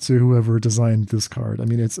cap to whoever designed this card. I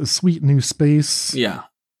mean, it's a sweet new space. Yeah.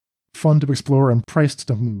 Fun to explore and priced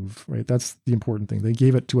to move, right? That's the important thing. They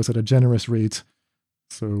gave it to us at a generous rate.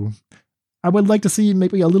 So I would like to see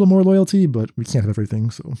maybe a little more loyalty, but we can't have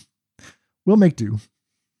everything, so we'll make do.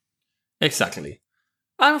 Exactly.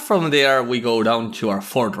 And from there, we go down to our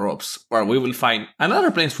 4 drops, where we will find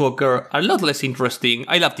another Planeswalker, a lot less interesting.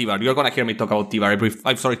 I love Tyvar. You're going to hear me talk about Tyvar.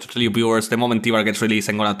 I'm sorry to tell you viewers, the moment Tyvar gets released,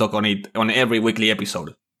 I'm going to talk on it on every weekly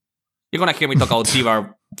episode. You're going to hear me talk about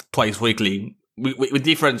Tyvar twice weekly, with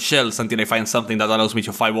different shells until I find something that allows me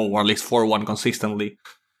to 5-0 or at least 4-1 consistently.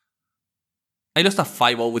 I lost a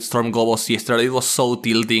 5-0 with Storm Gobos yesterday. It was so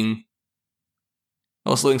tilting.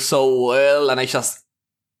 I was doing so well, and I just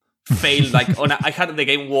failed. Like, I had the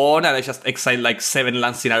game won, and I just exiled like 7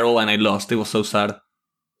 lands in a row, and I lost. It was so sad.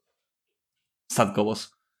 Sad Gobos.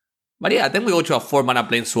 But yeah, then we go to a 4-mana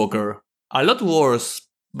Planeswalker. A lot worse,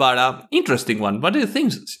 but interesting one. What do you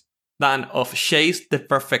think, Dan, of Jace the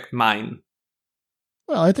Perfect Mind?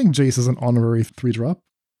 Well, I think Jace is an honorary 3-drop.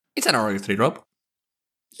 It's an honorary 3-drop.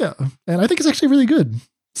 Yeah, and I think it's actually really good.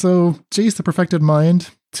 So, Jace the Perfected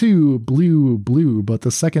Mind, 2 blue, but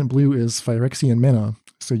the second blue is Phyrexian mana.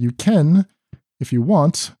 So you can, if you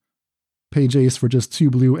want, pay Jace for just 2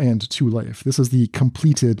 blue and 2 life. This is the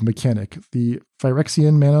completed mechanic. The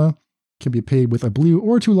Phyrexian mana can be paid with a blue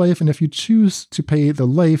or 2 life, and if you choose to pay the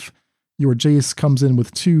life, your Jace comes in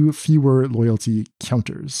with 2 fewer loyalty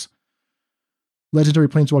counters. Legendary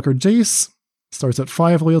Planeswalker Jace starts at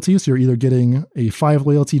 5 loyalty, so you're either getting a 5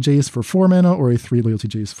 loyalty Jace for 4 mana or a 3 loyalty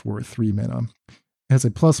Jace for 3 mana. It has a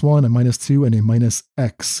 +1, a -2, and a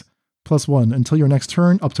 -X. +1, until your next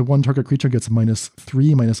turn, up to 1 target creature gets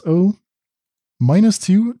 -3, -0.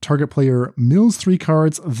 -2, target player mills 3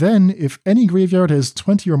 cards, then if any graveyard has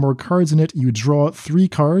 20 or more cards in it, you draw 3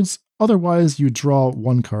 cards, otherwise you draw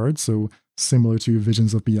 1 card, so similar to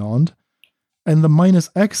Visions of Beyond. And the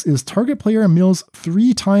 -X is target player mills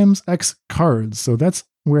 3 times X cards, so that's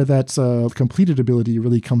where that completed ability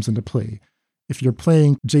really comes into play. If you're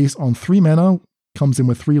playing Jace on 3 mana, comes in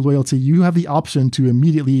with 3 loyalty, you have the option to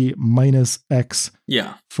immediately -X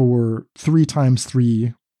for 3 times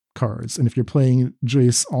 3 cards. And if you're playing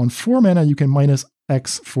Jace on 4 mana, you can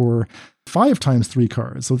 -X for 5 times 3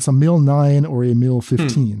 cards. So it's a mill 9 or a mill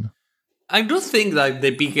 15. I do think that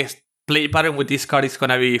the biggest play pattern with this card is going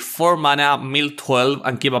to be 4 mana, mill 12,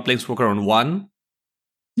 and keep a Planeswalker on 1.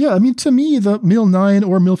 Yeah, I mean, to me, the mill 9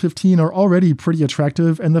 or mill 15 are already pretty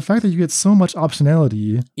attractive, and the fact that you get so much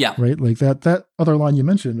optionality, right? Like that other line you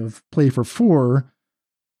mentioned of play for 4,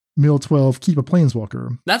 mill 12, keep a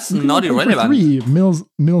Planeswalker. That's not irrelevant. 3,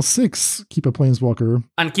 mill 6, keep a Planeswalker.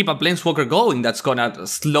 And keep a Planeswalker going. That's going to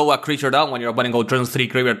slow a creature down when you're going to go turn 3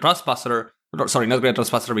 Graveyard Trespasser. Sorry, not Graveyard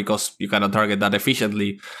Trespasser because you cannot target that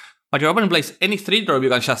efficiently. But your opponent plays any 3-drop, you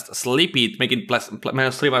can just sleep it, make it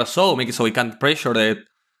 -3 or so, make it so it can't pressure it.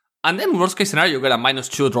 And then worst case scenario, you get a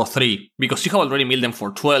 -2, draw 3, because you have already milled them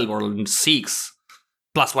for 12 or 6,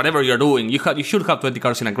 plus whatever you're doing. You should have 20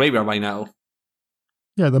 cards in a graveyard by now.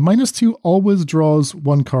 Yeah, the -2 always draws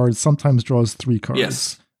 1 card, sometimes draws 3 cards.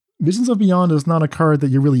 Yes. Visions of Beyond is not a card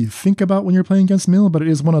that you really think about when you're playing against mill, but it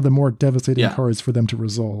is one of the more devastating cards for them to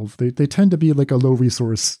resolve. They tend to be like a low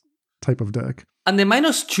resource type of deck. And the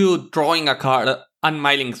 -2 drawing a card and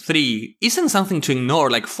milling 3 isn't something to ignore.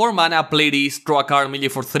 Like 4 mana, play this, draw a card, mill you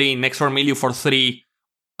for 3, next turn mill you for 3,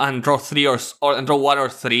 and draw 3 or draw 1 or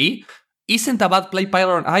 3 isn't a bad play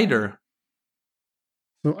pattern either.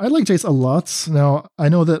 So I like Jace a lot. Now, I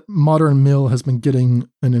know that Modern Mill has been getting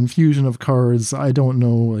an infusion of cards. I don't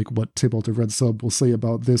know like what Tybalt of Red Sub will say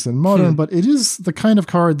about this in Modern, but it is the kind of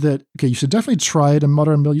card that, okay, you should definitely try it in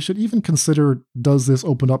Modern Mill. You should even consider, does this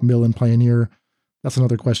open up Mill in Pioneer? That's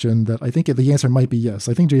another question that I think the answer might be yes.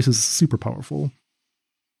 I think Jace is super powerful.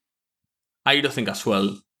 I do think as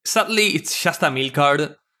well. Sadly, it's just a mill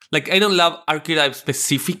card. Like, I don't love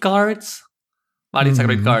archetype-specific cards, but it's a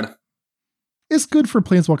great card. It's good for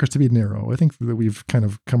Planeswalkers to be narrow. I think that we've kind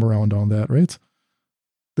of come around on that, right?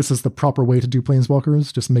 This is the proper way to do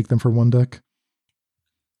Planeswalkers, just make them for 1 deck.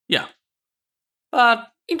 Yeah.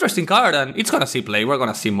 But interesting card, and it's gonna see play. We're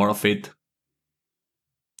gonna see more of it.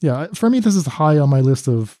 Yeah, for me, this is high on my list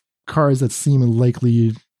of cards that seem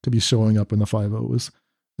likely to be showing up in the 5.0s.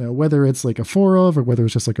 Now, whether it's like a 4 of or whether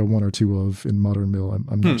it's just like a 1 or 2 of in Modern Mill,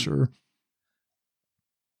 I'm not sure.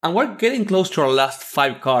 And we're getting close to our last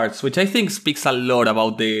 5 cards, which I think speaks a lot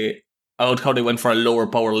about how they went for a lower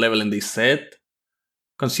power level in this set,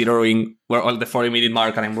 considering we're on the 40-minute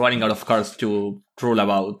mark and I'm running out of cards to rule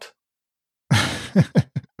about.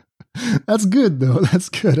 That's good, though. That's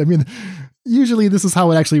good. I mean, usually this is how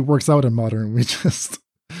it actually works out in Modern.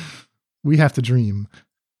 We have to dream.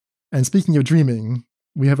 And speaking of dreaming,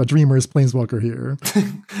 we have a Dreamer's Planeswalker here.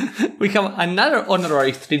 We have another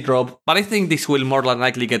honorary 3-drop, but I think this will more than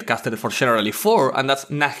likely get casted for generally 4, and that's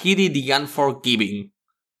Nahiri the Unforgiving.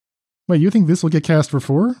 Wait, you think this will get cast for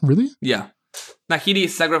 4? Really? Yeah. Nahiri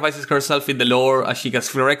sacrifices herself in the lore as she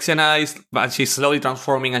gets Phyrexianized, but she's slowly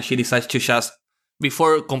transforming and she decides to just,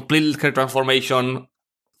 before complete her transformation,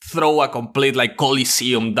 throw a complete like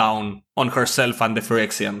Coliseum down on herself and the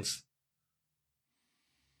Phyrexians.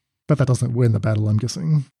 But that doesn't win the battle, I'm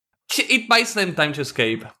guessing. It buys them time to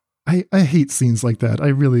escape. I hate scenes like that. I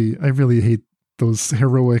really hate those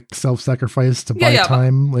heroic self-sacrifice to buy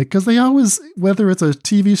time. Like, because they always, whether it's a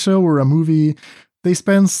TV show or a movie, they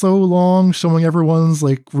spend so long showing everyone's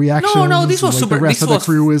like reactions. No, this was and, like, super. The rest of the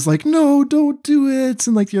crew is like, no, don't do it,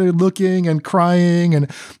 and like they're looking and crying, and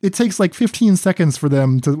it takes like 15 seconds for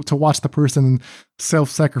them to watch the person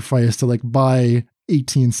self-sacrifice to like buy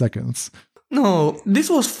 18 seconds. No, this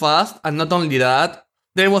was fast, and not only that,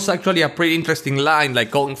 there was actually a pretty interesting line,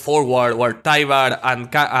 like going forward, where Tyvar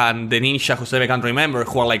and the ninja, whose name I can't remember,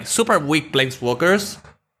 who are like super weak planeswalkers.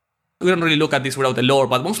 We don't really look at this without the lore,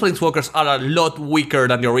 but most planeswalkers are a lot weaker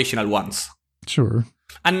than the original ones. Sure.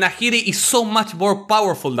 And Nahiri is so much more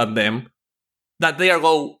powerful than them that they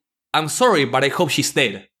are I'm sorry, but I hope she's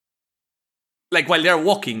dead. Like while they're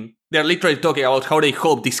walking, they're literally talking about how they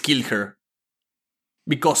hope this killed her.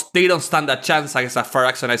 Because they don't stand a chance against a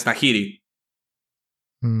Phyrexianized Nahiri.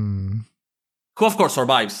 Who of course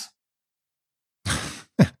survives.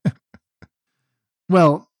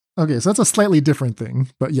 Well, okay, so that's a slightly different thing,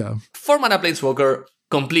 but yeah. 4-mana Planeswalker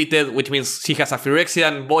completed, which means she has a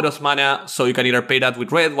Phyrexian bonus mana, so you can either pay that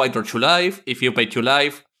with red, white, or 2 life. If you pay 2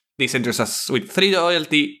 life, this enters us with 3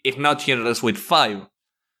 loyalty. If not, she enters with 5.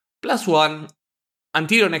 +1,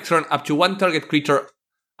 until your next turn, up to 1 target creature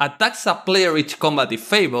attacks a player each combat if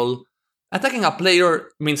Fable. Attacking a player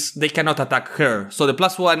means they cannot attack her, so the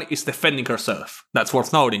 +1 is defending herself. That's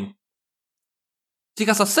worth noting. She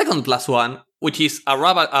has a second +1, which is a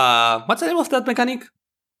what's the name of that mechanic?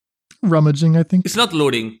 Rummaging, I think. It's not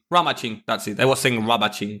looting. Rummaging, that's it. I was saying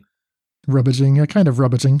rummaging. Rummaging, kind of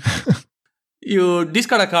rummaging. You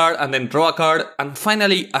discard a card and then draw a card, and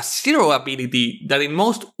finally a 0 ability that in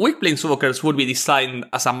most weak planeswalkers would be designed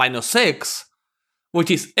as a -6, which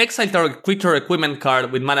is exile target creature equipment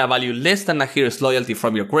card with mana value less than Nahiri's loyalty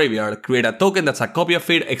from your graveyard. Create a token that's a copy of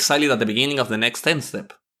it, exile it at the beginning of the next end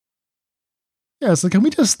step. Yeah, so can we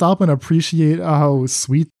just stop and appreciate how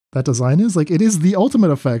sweet that design is? Like, it is the ultimate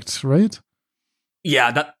effect, right?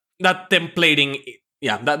 Yeah, that templating...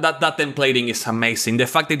 Yeah, that templating is amazing. The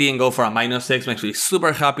fact they didn't go for a -6 makes me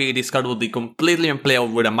super happy. This card would be completely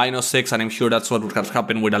unplayable with a -6, and I'm sure that's what would have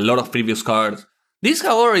happened with a lot of previous cards. This,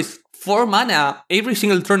 however, is 4 mana. Every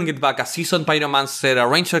single turn get back a Seasoned Pyromancer, a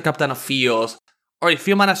Ranger Captain of Fios, or if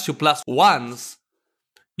you manage to +1s,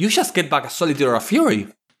 you just get back a Solitude or a Fury.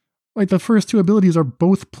 Like, the first 2 abilities are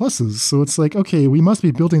both pluses, so it's like, okay, we must be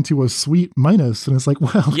building to a sweet minus, and it's like,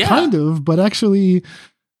 well, yeah. Kind of, but actually...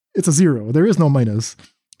 it's a 0. There is no minus.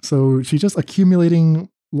 So she's just accumulating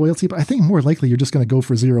loyalty, but I think more likely you're just going to go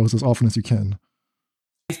for 0s as often as you can.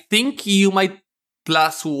 I think you might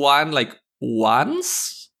 +1 like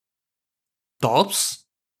once? Tops?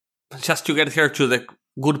 Just to get her to the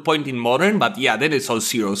good point in Modern, but yeah, then it's all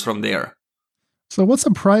 0s from there. So what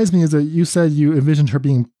surprised me is that you said you envisioned her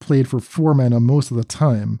being played for 4 mana most of the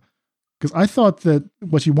time. Because I thought that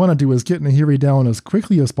what you want to do is get Nahiri down as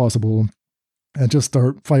quickly as possible and just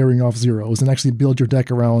start firing off 0s and actually build your deck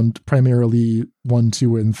around primarily 1,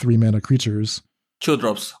 2, and 3 mana creatures. 2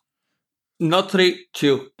 drops. Not 3,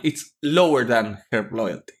 2. It's lower than her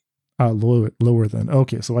loyalty. Lower than.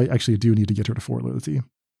 Okay, so I actually do need to get her to 4 loyalty.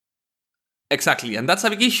 Exactly, and that's a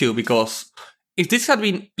big issue because if this had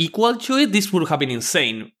been equal to it, this would have been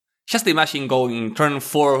insane. Just imagine going turn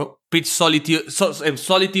 4, pitch Solitude,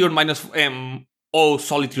 Solitude minus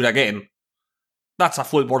Solitude again. That's a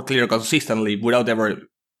full board clear consistently without ever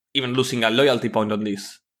even losing a loyalty point on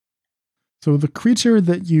this. So the creature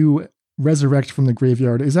that you resurrect from the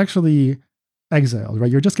graveyard is actually exiled,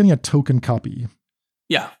 right? You're just getting a token copy.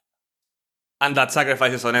 Yeah. And that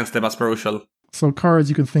sacrifices on end step as per usual. So cards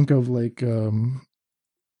you can think of like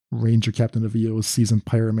Ranger Captain of EO's Seasoned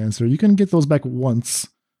Pyromancer. You can get those back once,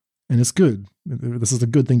 and it's good. This is a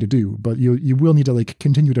good thing to do, but you will need to like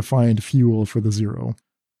continue to find fuel for the 0.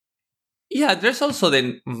 Yeah, there's also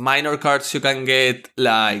the minor cards you can get,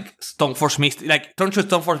 like Stoneforge Mystic, like turn 2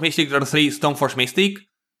 Stoneforge Mystic, turn 3 Stoneforge Mystic.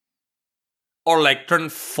 Or like turn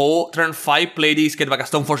 5, play this, get back a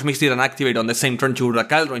Stoneforge Mystic and activate on the same turn to the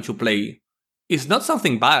Caldron you play. It's not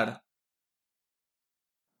something bad.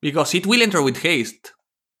 Because it will enter with haste.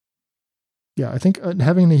 Yeah, I think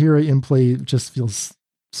having Nahiri in play just feels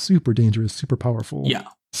super dangerous, super powerful. Yeah.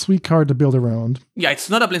 Sweet card to build around. Yeah,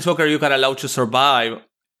 it's not a Planeswalker you can allow to survive.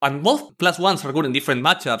 And both +1s are good in different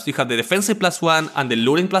matchups. You have the defensive +1 and the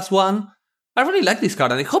luring +1. I really like this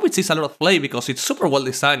card, and I hope it sees a lot of play because it's super well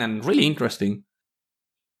designed and really interesting.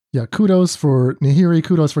 Yeah, kudos for Nahiri,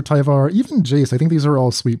 kudos for Tyvar, even Jace. I think these are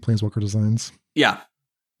all sweet Planeswalker designs. Yeah.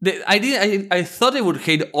 I thought I would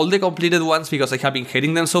hate all the completed ones because I have been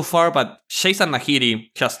hating them so far, but Jace and Nahiri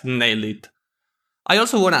just nailed it. I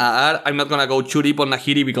also want to add, I'm not going to go too deep on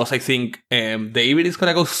Nahiri because I think David is going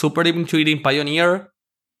to go super deep into it in Pioneer.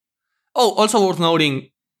 Oh, also worth noting,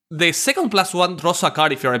 the second +1 draws a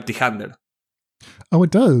card if you're empty-handed. Oh, it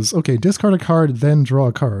does. Okay, discard a card, then draw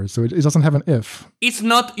a card. So it doesn't have an if. It's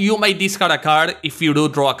not you may discard a card if you do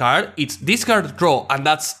draw a card. It's discard, draw, and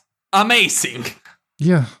that's amazing.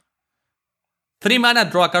 Yeah. 3 mana,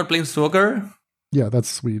 draw a card, Planeswalker. Yeah, that's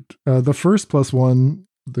sweet. The first +1,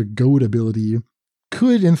 the Goad ability,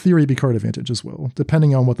 could in theory be card advantage as well,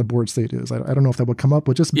 depending on what the board state is. I don't know if that would come up,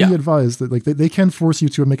 but just be advised that like they can force you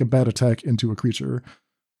to make a bad attack into a creature.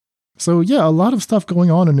 So yeah, a lot of stuff going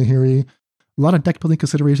on in Nahiri. A lot of deck building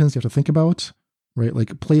considerations you have to think about, right?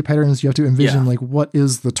 Like play patterns, you have to envision like what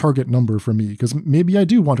is the target number for me? Because maybe I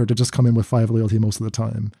do want her to just come in with 5 loyalty most of the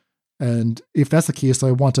time. And if that's the case, do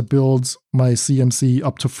I want to build my CMC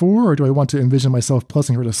up to 4, or do I want to envision myself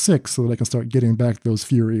plussing her to 6 so that I can start getting back those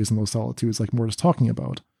Furies and those Solitudes like Mortis talking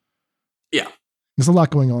about? Yeah. There's a lot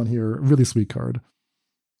going on here. Really sweet card.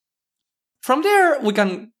 From there, we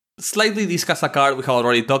can slightly discuss a card we have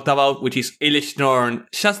already talked about, which is Elesh Norn,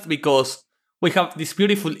 just because we have this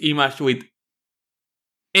beautiful image with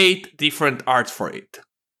 8 different arts for it.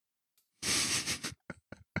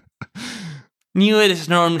 New Elesh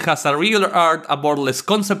Norn has a regular art, a borderless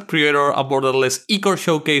concept creator, a borderless Icor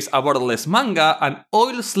showcase, a borderless manga, an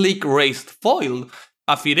oil slick raised foil,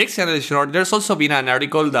 a Phyrexian Elesh Norn. There's also been an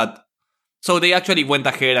article that... So they actually went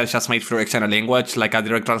ahead and just made Phyrexian a language, like a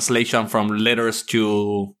direct translation from letters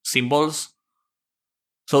to symbols.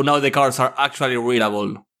 So now the cards are actually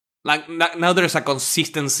readable. Like now there's a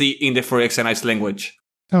consistency in the Phyrexianized language.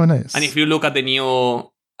 Oh, nice. And if you look at the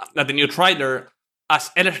new trailer, as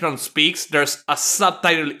Elesh Norn speaks, there's a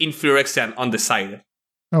subtitle in Phyrexian on the side.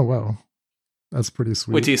 Oh, wow. That's pretty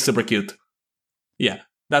sweet. Which is super cute. Yeah,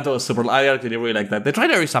 that was super... I actually really like that. The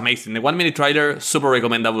trailer is amazing. The 1-minute trailer, super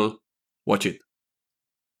recommendable. Watch it.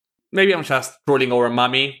 Maybe I'm just rolling over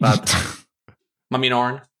Mami, but... Mami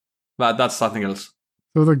Norn. But that's something else.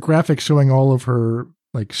 So the graphic showing all of her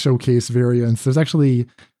like showcase variants, there's actually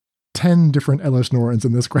 10 different Elesh Norns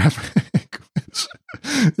in this graphic,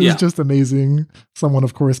 which is just amazing. Someone,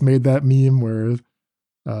 of course, made that meme where,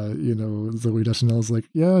 Zoe Deschanel's like,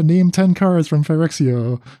 yeah, name 10 cards from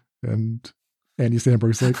Phyrexia. And Andy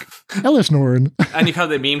Samberg's like, Elesh Norn. And you have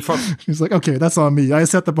the meme from... She's like, okay, that's on me. I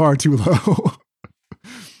set the bar too low.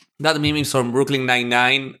 That meme is from Brooklyn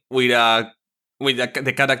Nine-Nine with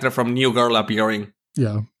the character from New Girl appearing.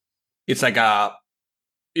 Yeah. It's like a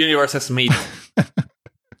Universe's meat.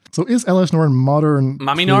 So is Elesh Norn modern?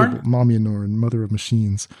 Mami Norn? Mami Norn, Mother of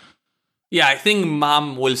Machines. Yeah, I think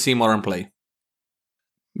Mom will see modern play.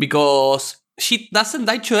 Because she doesn't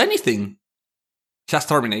die to anything. Just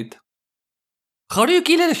terminate. How do you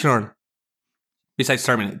kill Elesh Norn? Besides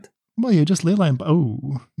terminate. Well, you just leyline.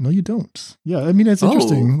 Oh, no, you don't. Yeah, I mean, it's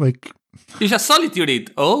interesting. Like, you just solitude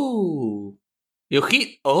it. Oh. You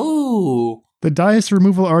hit. Oh. The dice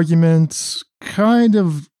removal argument kind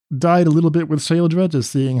of died a little bit with Sheoldred,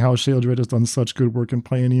 just seeing how Sheoldred has done such good work in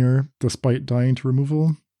Pioneer, despite dying to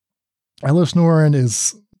removal. Elesh Norn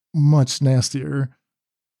is much nastier.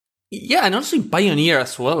 Yeah, and also in Pioneer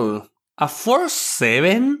as well. A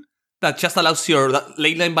 4/7 that just allows your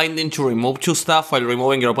leyline binding to remove 2 stuff while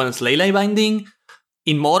removing your opponent's leyline binding.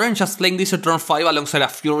 In Modern, just playing this at turn 5 alongside a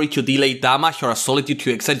Fury to delay damage or a Solitude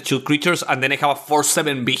to exile 2 creatures, and then I have a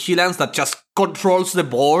 4/7 Vigilance that just controls the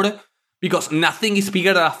board because nothing is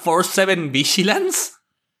bigger than a 4/7 Vigilance.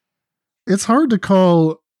 It's hard to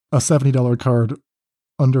call a $70 card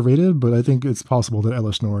underrated, but I think it's possible that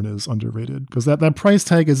Elesh Norn is underrated because that price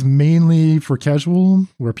tag is mainly for casual,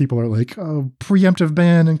 where people are like, oh, preemptive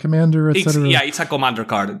ban and commander, etc. Yeah, it's a commander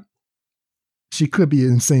card. She could be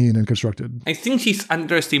insane and constructed. I think she's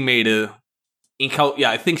underestimated in how.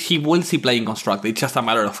 Yeah, I think she will see playing constructed. It's just a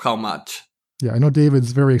matter of how much. Yeah, I know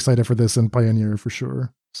David's very excited for this in Pioneer for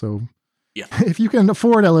sure. So yeah, if you can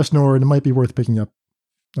afford Elesh Norn, it might be worth picking up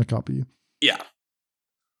a copy. Yeah.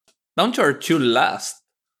 Down to our 2 last.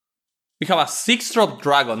 We have a 6-drop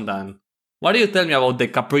dragon, Dan. What do you tell me about the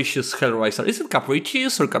Capricious Hellraiser? Is it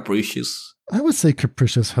capricious or capricious? I would say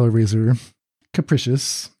Capricious Hellraiser.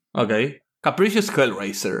 Capricious. Okay. Capricious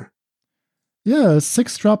Hellraiser. Yeah, a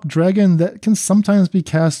 6-drop dragon that can sometimes be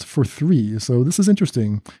cast for 3, so this is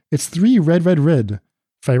interesting. It's 3 red,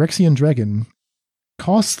 Phyrexian Dragon.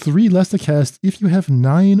 Costs 3 less to cast if you have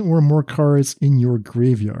 9 or more cards in your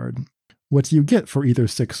graveyard. What do you get for either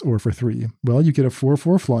 6 or for 3? Well, you get a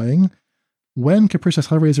 4/4 flying. When Capricious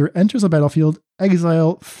Hellraiser enters a battlefield,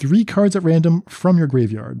 exile 3 cards at random from your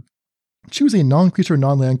graveyard. Choose a non-creature,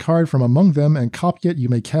 non-land card from among them and copy it. You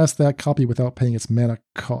may cast that copy without paying its mana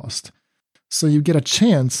cost. So you get a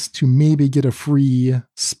chance to maybe get a free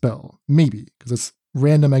spell. Maybe, because it's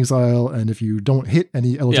random exile, and if you don't hit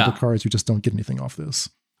any eligible cards, you just don't get anything off this.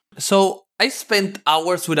 So I spent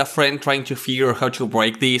hours with a friend trying to figure out how to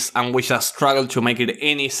break this, and we just struggled to make it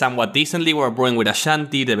any somewhat decently. We were brewing with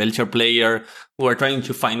Ashanti, the Belcher player. We were trying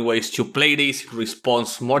to find ways to play this in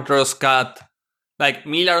response Murderous Cat. Like,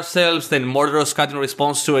 mill ourselves, then Murderous Cat in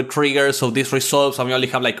response to a trigger, so this resolves, and we only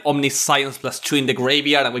have like Omniscience +2 in the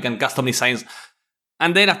graveyard, and we can cast Omniscience.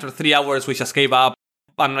 And then after 3 hours, we just gave up,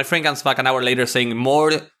 and my friend comes back an hour later saying,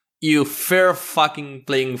 "Mord, you fair fucking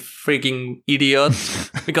playing freaking idiot."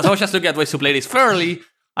 Because I was just looking at ways to play this fairly,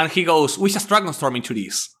 and he goes, "We just Dragonstorm into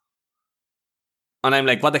this." And I'm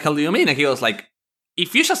like, "What the hell do you mean?" And he goes like,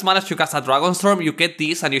 "If you just manage to cast a Dragonstorm, you get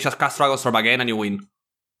this, and you just cast Dragonstorm again, and you win."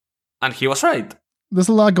 And he was right. There's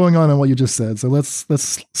a lot going on in what you just said, so let's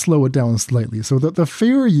slow it down slightly. So the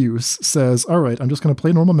fair use says, all right, I'm just going to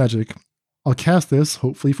play normal Magic. I'll cast this,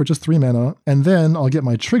 hopefully for just 3 mana, and then I'll get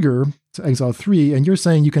my trigger to exile 3, and you're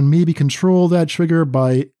saying you can maybe control that trigger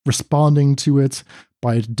by responding to it,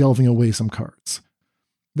 by delving away some cards.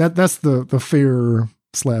 That's the fair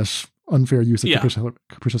 / unfair use of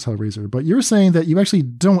Capricious Hellraiser. But you're saying that you actually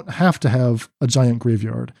don't have to have a giant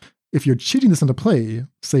graveyard. If you're cheating this into play,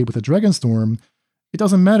 say with a Dragonstorm, it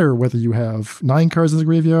doesn't matter whether you have 9 cards in the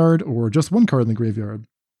graveyard or just 1 card in the graveyard.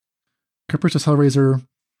 Capricious Hellraiser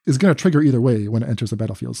is going to trigger either way when it enters the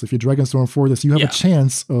battlefield. So if you Dragonstorm for this, you have a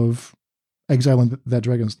chance of exiling that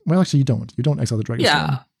Dragonstorm. Well, actually, you don't. You don't exile the Dragonstorm.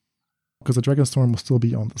 Yeah. Because the Dragonstorm will still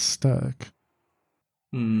be on the stack.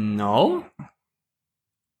 No.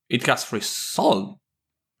 It has resolved.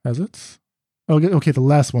 Has it? Oh, okay, the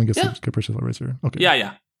last one gets the Capricious Hellraiser. Okay.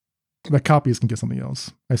 Yeah. The copies can get something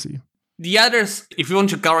else. I see. The others, if you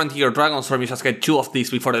want to guarantee your Dragonstorm, you just get 2 of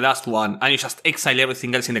these before the last one, and you just exile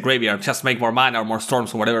everything else in the graveyard. Just make more mana or more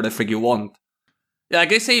storms or whatever the frick you want.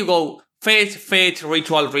 Like I say, you go Fate,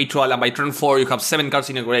 Ritual, and by turn 4 you have 7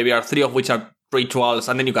 cards in your graveyard, 3 of which are rituals,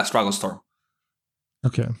 and then you cast Dragonstorm.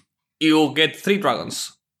 Okay. You get 3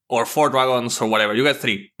 dragons, or 4 dragons, or whatever. You get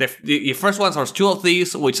 3. The first ones are 2 of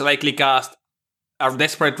these, which likely cast a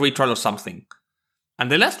Desperate Ritual or something.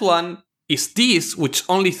 And the last one is this, which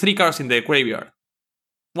only 3 cards in the graveyard.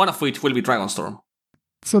 One of which will be Dragonstorm.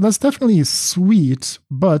 So that's definitely sweet,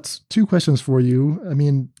 but 2 questions for you. I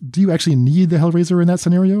mean, do you actually need the Hellraiser in that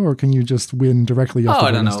scenario, or can you just win directly off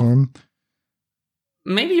the Dragonstorm?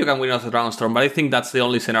 Maybe you can win off the Dragonstorm, but I think that's the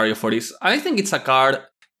only scenario for this. I think it's a card,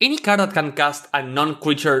 any card that can cast a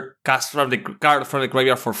non-creature cast from the card from the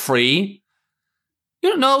graveyard for free. You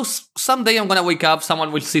don't know, someday I'm gonna wake up,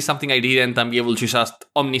 someone will see something I didn't, and be able to just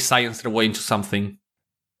Omniscience their way into something.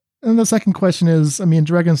 And the second question is, I mean,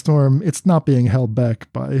 Dragonstorm, it's not being held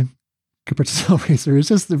back by Capricious Hellraiser. It's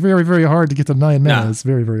just very, very hard to get to 9 mana. It's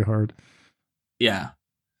very, very hard. Yeah.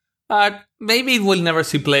 Maybe it will never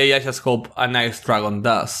see play. I just hope a nice dragon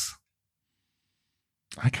does.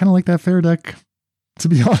 I kind of like that fair deck, to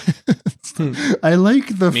be honest. I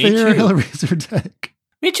like the fair Hellraiser deck.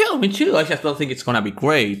 Me too. I just don't think it's gonna be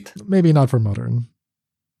great. Maybe not for Modern.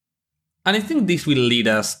 And I think this will lead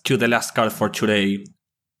us to the last card for today.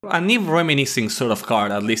 A Niv reminiscing sort of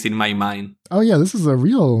card, at least in my mind. Oh yeah, this is a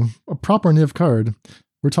proper Niv card.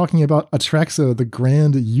 We're talking about Atraxa, the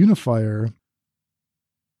Grand Unifier.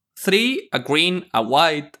 3, a green, a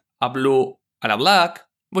white, a blue, and a black,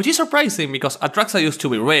 which is surprising because Atraxa used to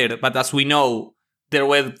be red, but as we know, the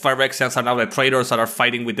red Phyrexians are now the traitors that are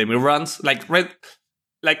fighting with the Mirrans.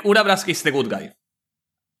 Like Urabrask is the good guy.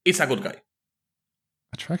 It's a good guy.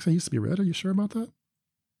 Atraxa used to be red. Are you sure about that?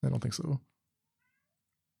 I don't think so.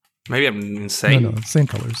 Maybe I'm insane. No, same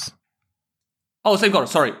colors. Oh, same color,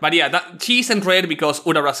 sorry. But yeah, she isn't red because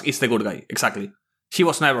Urabrask is the good guy. Exactly. She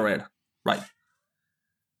was never red. Right.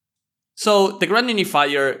 So, the Grand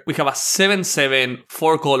Unifier, we have a 7/7,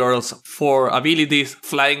 4 colors, 4 abilities,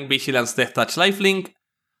 Flying, Vigilance, Death Touch, Lifelink.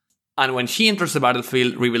 And when she enters the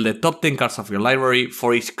battlefield, reveal the top 10 cards of your library.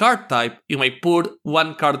 For each card type, you may put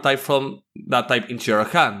one card type from that type into your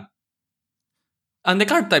hand. And the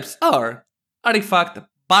card types are Artifact,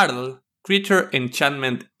 Battle, Creature,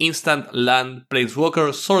 Enchantment, Instant, Land,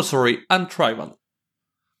 Planeswalker, Sorcery, and Tribal.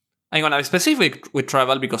 I'm gonna be specific with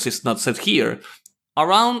Tribal because it's not set here.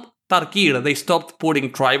 Around Tarkir, they stopped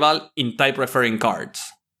putting Tribal in type-referring cards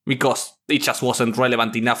because it just wasn't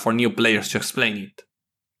relevant enough for new players to explain it.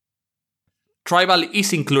 Tribal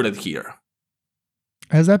is included here.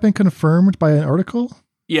 Has that been confirmed by an article?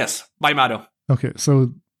 Yes, by Maro. Okay,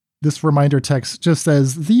 so this reminder text just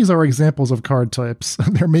says, these are examples of card types.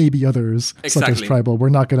 There may be others, Exactly. such as Tribal. We're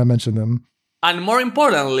not going to mention them. And more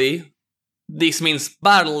importantly, this means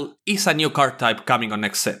Battle is a new card type coming on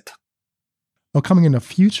next set. Oh, coming in a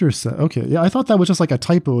future set. Okay, yeah, I thought that was just like a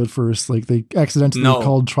typo at first. Like they accidentally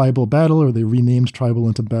called Tribal Battle, or they renamed Tribal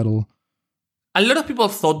into Battle. A lot of people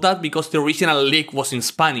thought that because the original leak was in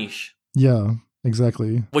Spanish. Yeah,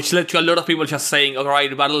 exactly. Which led to a lot of people just saying,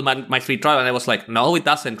 alright, Battle might be Tribal. And I was like, no, it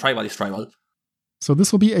doesn't. Tribal is Tribal. So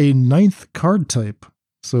this will be a 9th card type.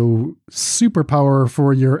 So superpower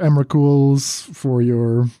for your Emrakuls, for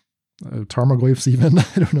your Tarmogoyfs even.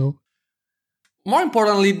 I don't know. More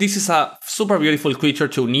importantly, this is a super beautiful creature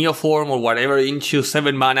to Neoform or whatever into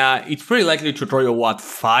 7 mana. It's pretty likely to draw you,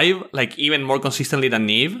 5? Like, even more consistently than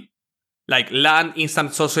Niv? Like, land,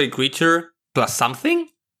 instant sorcery creature, plus something?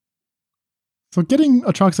 So getting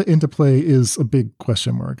Atraxa into play is a big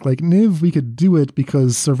question mark. Like, Niv, we could do it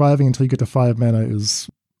because surviving until you get to 5 mana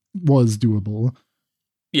was doable.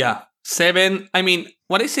 Yeah. 7, I mean,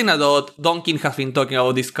 what I seen a lot, Donkin has been talking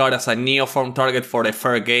about this card as a Neoform target for the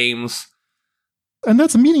fair games. And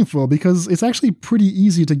that's meaningful because it's actually pretty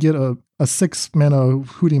easy to get a 6 mana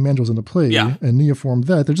Hooting Mandrills into play and Neoform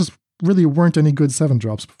that. There just really weren't any good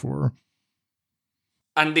 7-drops before.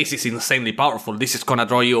 And this is insanely powerful. This is gonna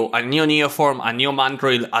draw you a new Neoform, a new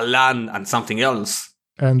Mandrill, a land, and something else.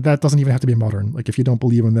 And that doesn't even have to be Modern. Like, if you don't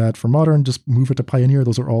believe in that for Modern, just move it to Pioneer.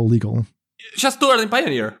 Those are all legal. Just do it in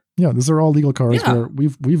Pioneer. Yeah, these are all legal cards where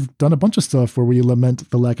we've done a bunch of stuff where we lament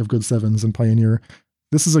the lack of good 7s in Pioneer.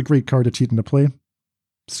 This is a great card to cheat into play.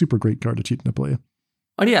 Super great card to cheat into play.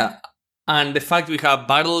 Oh yeah, and the fact we have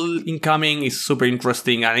Battle incoming is super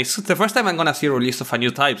interesting, and it's the first time I'm gonna see a release of a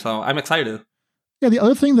new type, so I'm excited. Yeah, the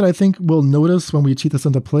other thing that I think we'll notice when we cheat this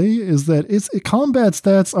into play is that its combat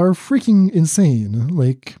stats are freaking insane.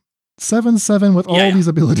 Like 7/7 with all these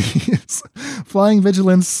abilities. Flying,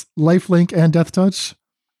 Vigilance, Lifelink, and Death Touch.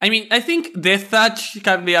 I mean, I think Death Touch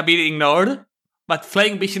can be a bit ignored, but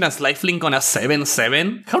Flying, Vigilance, Lifelink on a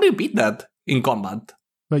 7/7? How do you beat that in combat?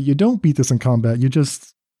 But you don't beat this in combat, you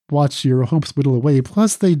just watch your hopes whittle away.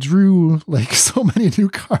 Plus, they drew like so many new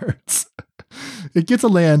cards. It gets a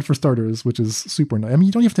land for starters, which is super nice. I mean,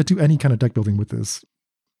 you don't have to do any kind of deck building with this.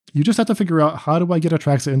 You just have to figure out, how do I get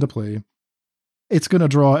Atraxa into play? It's going to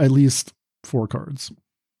draw at least 4 cards.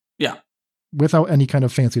 Yeah. Without any kind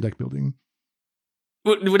of fancy deck building.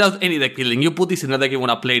 Without any deck building. You put this in a deck you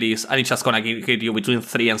want to play this, and it's just going to hit you between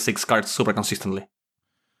 3 and 6 cards super consistently.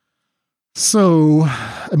 So,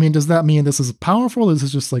 I mean, does that mean this is powerful, or is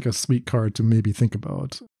this just like a sweet card to maybe think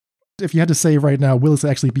about? If you had to say right now, will this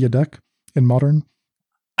actually be a deck in Modern?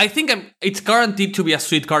 I think it's guaranteed to be a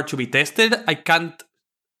sweet card to be tested. I can't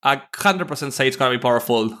 100% say it's going to be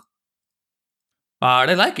powerful. But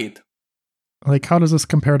I like it. Like, how does this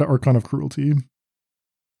compare to Archon of Cruelty?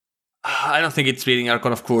 I don't think it's beating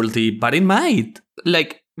Archon of Cruelty, but it might.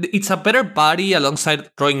 Like, it's a better body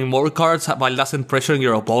alongside drawing more cards while doesn't pressuring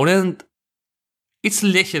your opponent. It's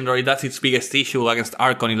legendary. That's its biggest issue against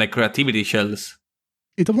Archon in like creativity shells.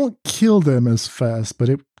 It won't kill them as fast, but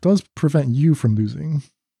it does prevent you from losing.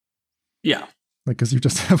 Yeah. Like, because you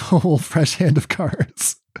just have a whole fresh hand of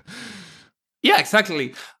cards. Yeah,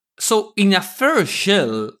 exactly. So, in a fair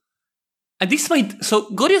shell, and this might... So,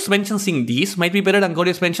 Goryo's Vengeancing this might be better than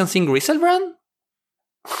Goryo's Vengeancing Griselbrand?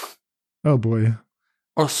 Oh boy.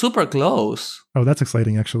 Or super close. Oh, that's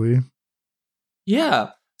exciting, actually.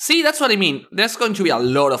 Yeah. See, that's what I mean. There's going to be a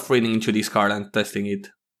lot of reading into this card and testing it.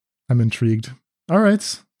 I'm intrigued. All right.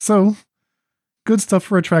 So, good stuff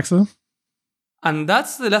for Atraxa. And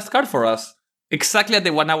that's the last card for us. Exactly at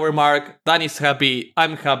the 1 hour mark. Dan is happy.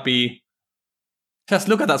 I'm happy. Just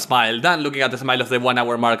look at that smile. Dan looking at the smile of the 1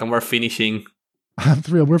 hour mark and we're finishing. I'm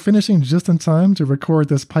thrilled. We're finishing just in time to record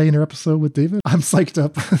this Pioneer episode with David. I'm psyched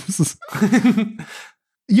up.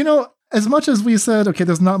 As much as we said, okay,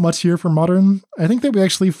 there's not much here for Modern, I think that we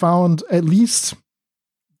actually found at least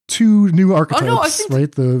 2 new archetypes,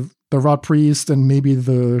 right? The Rod Priest and maybe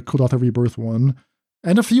the Kuldotha Rebirth one,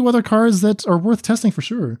 and a few other cards that are worth testing for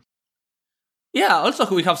sure. Yeah,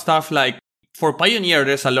 also we have stuff like, for Pioneer,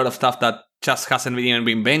 there's a lot of stuff that just hasn't even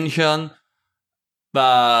been mentioned,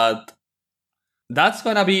 but that's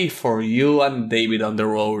gonna be for you and David on the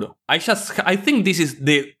road. I think this is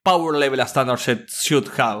the power level a standard set should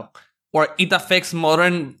have, where it affects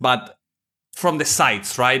Modern, but from the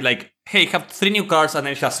sides, right? Like, hey, have 3 new cards and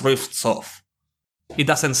then it just rifts off. It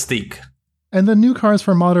doesn't stick. And the new cards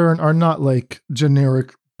for Modern are not like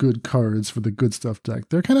generic good cards for the good stuff deck.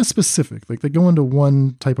 They're kind of specific. Like, they go into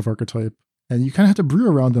one type of archetype, and you kind of have to brew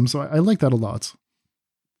around them, so I like that a lot.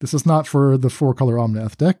 This is not for the 4-color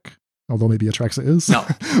Omnath deck, although maybe Atraxa is. No.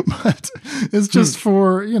 But it's just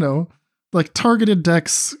for, like, targeted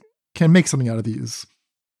decks can make something out of these.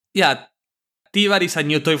 Yeah, Tibar is a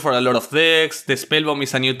new toy for a lot of decks, the Spellbomb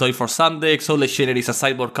is a new toy for some decks, Soul Shader is a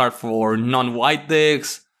sideboard card for non-white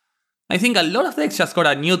decks. I think a lot of decks just got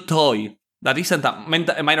a new toy that isn't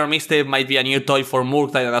a Minor Misstep, might be a new toy for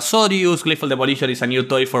Murktide and Azorius, Gleeful Demolition is a new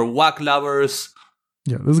toy for Whack lovers.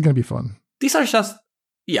 Yeah, this is going to be fun. These are just,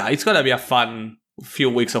 it's going to be a fun few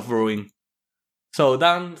weeks of brewing. So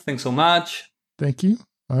Dan, thanks so much. Thank you.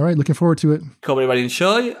 All right, looking forward to it. Hope everybody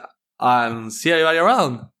enjoy, and see everybody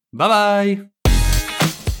around. Bye-bye.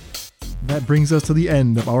 That brings us to the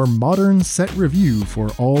end of our Modern set review for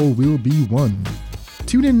All Will Be One.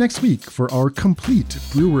 Tune in next week for our complete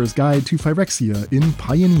Brewer's Guide to Phyrexia in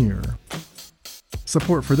Pioneer.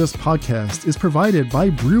 Support for this podcast is provided by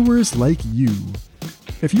brewers like you.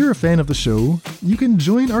 If you're a fan of the show, you can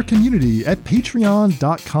join our community at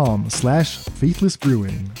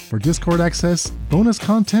patreon.com/faithlessbrewing for Discord access, bonus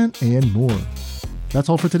content, and more. That's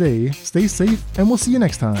all for today. Stay safe, and we'll see you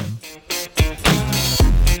next time.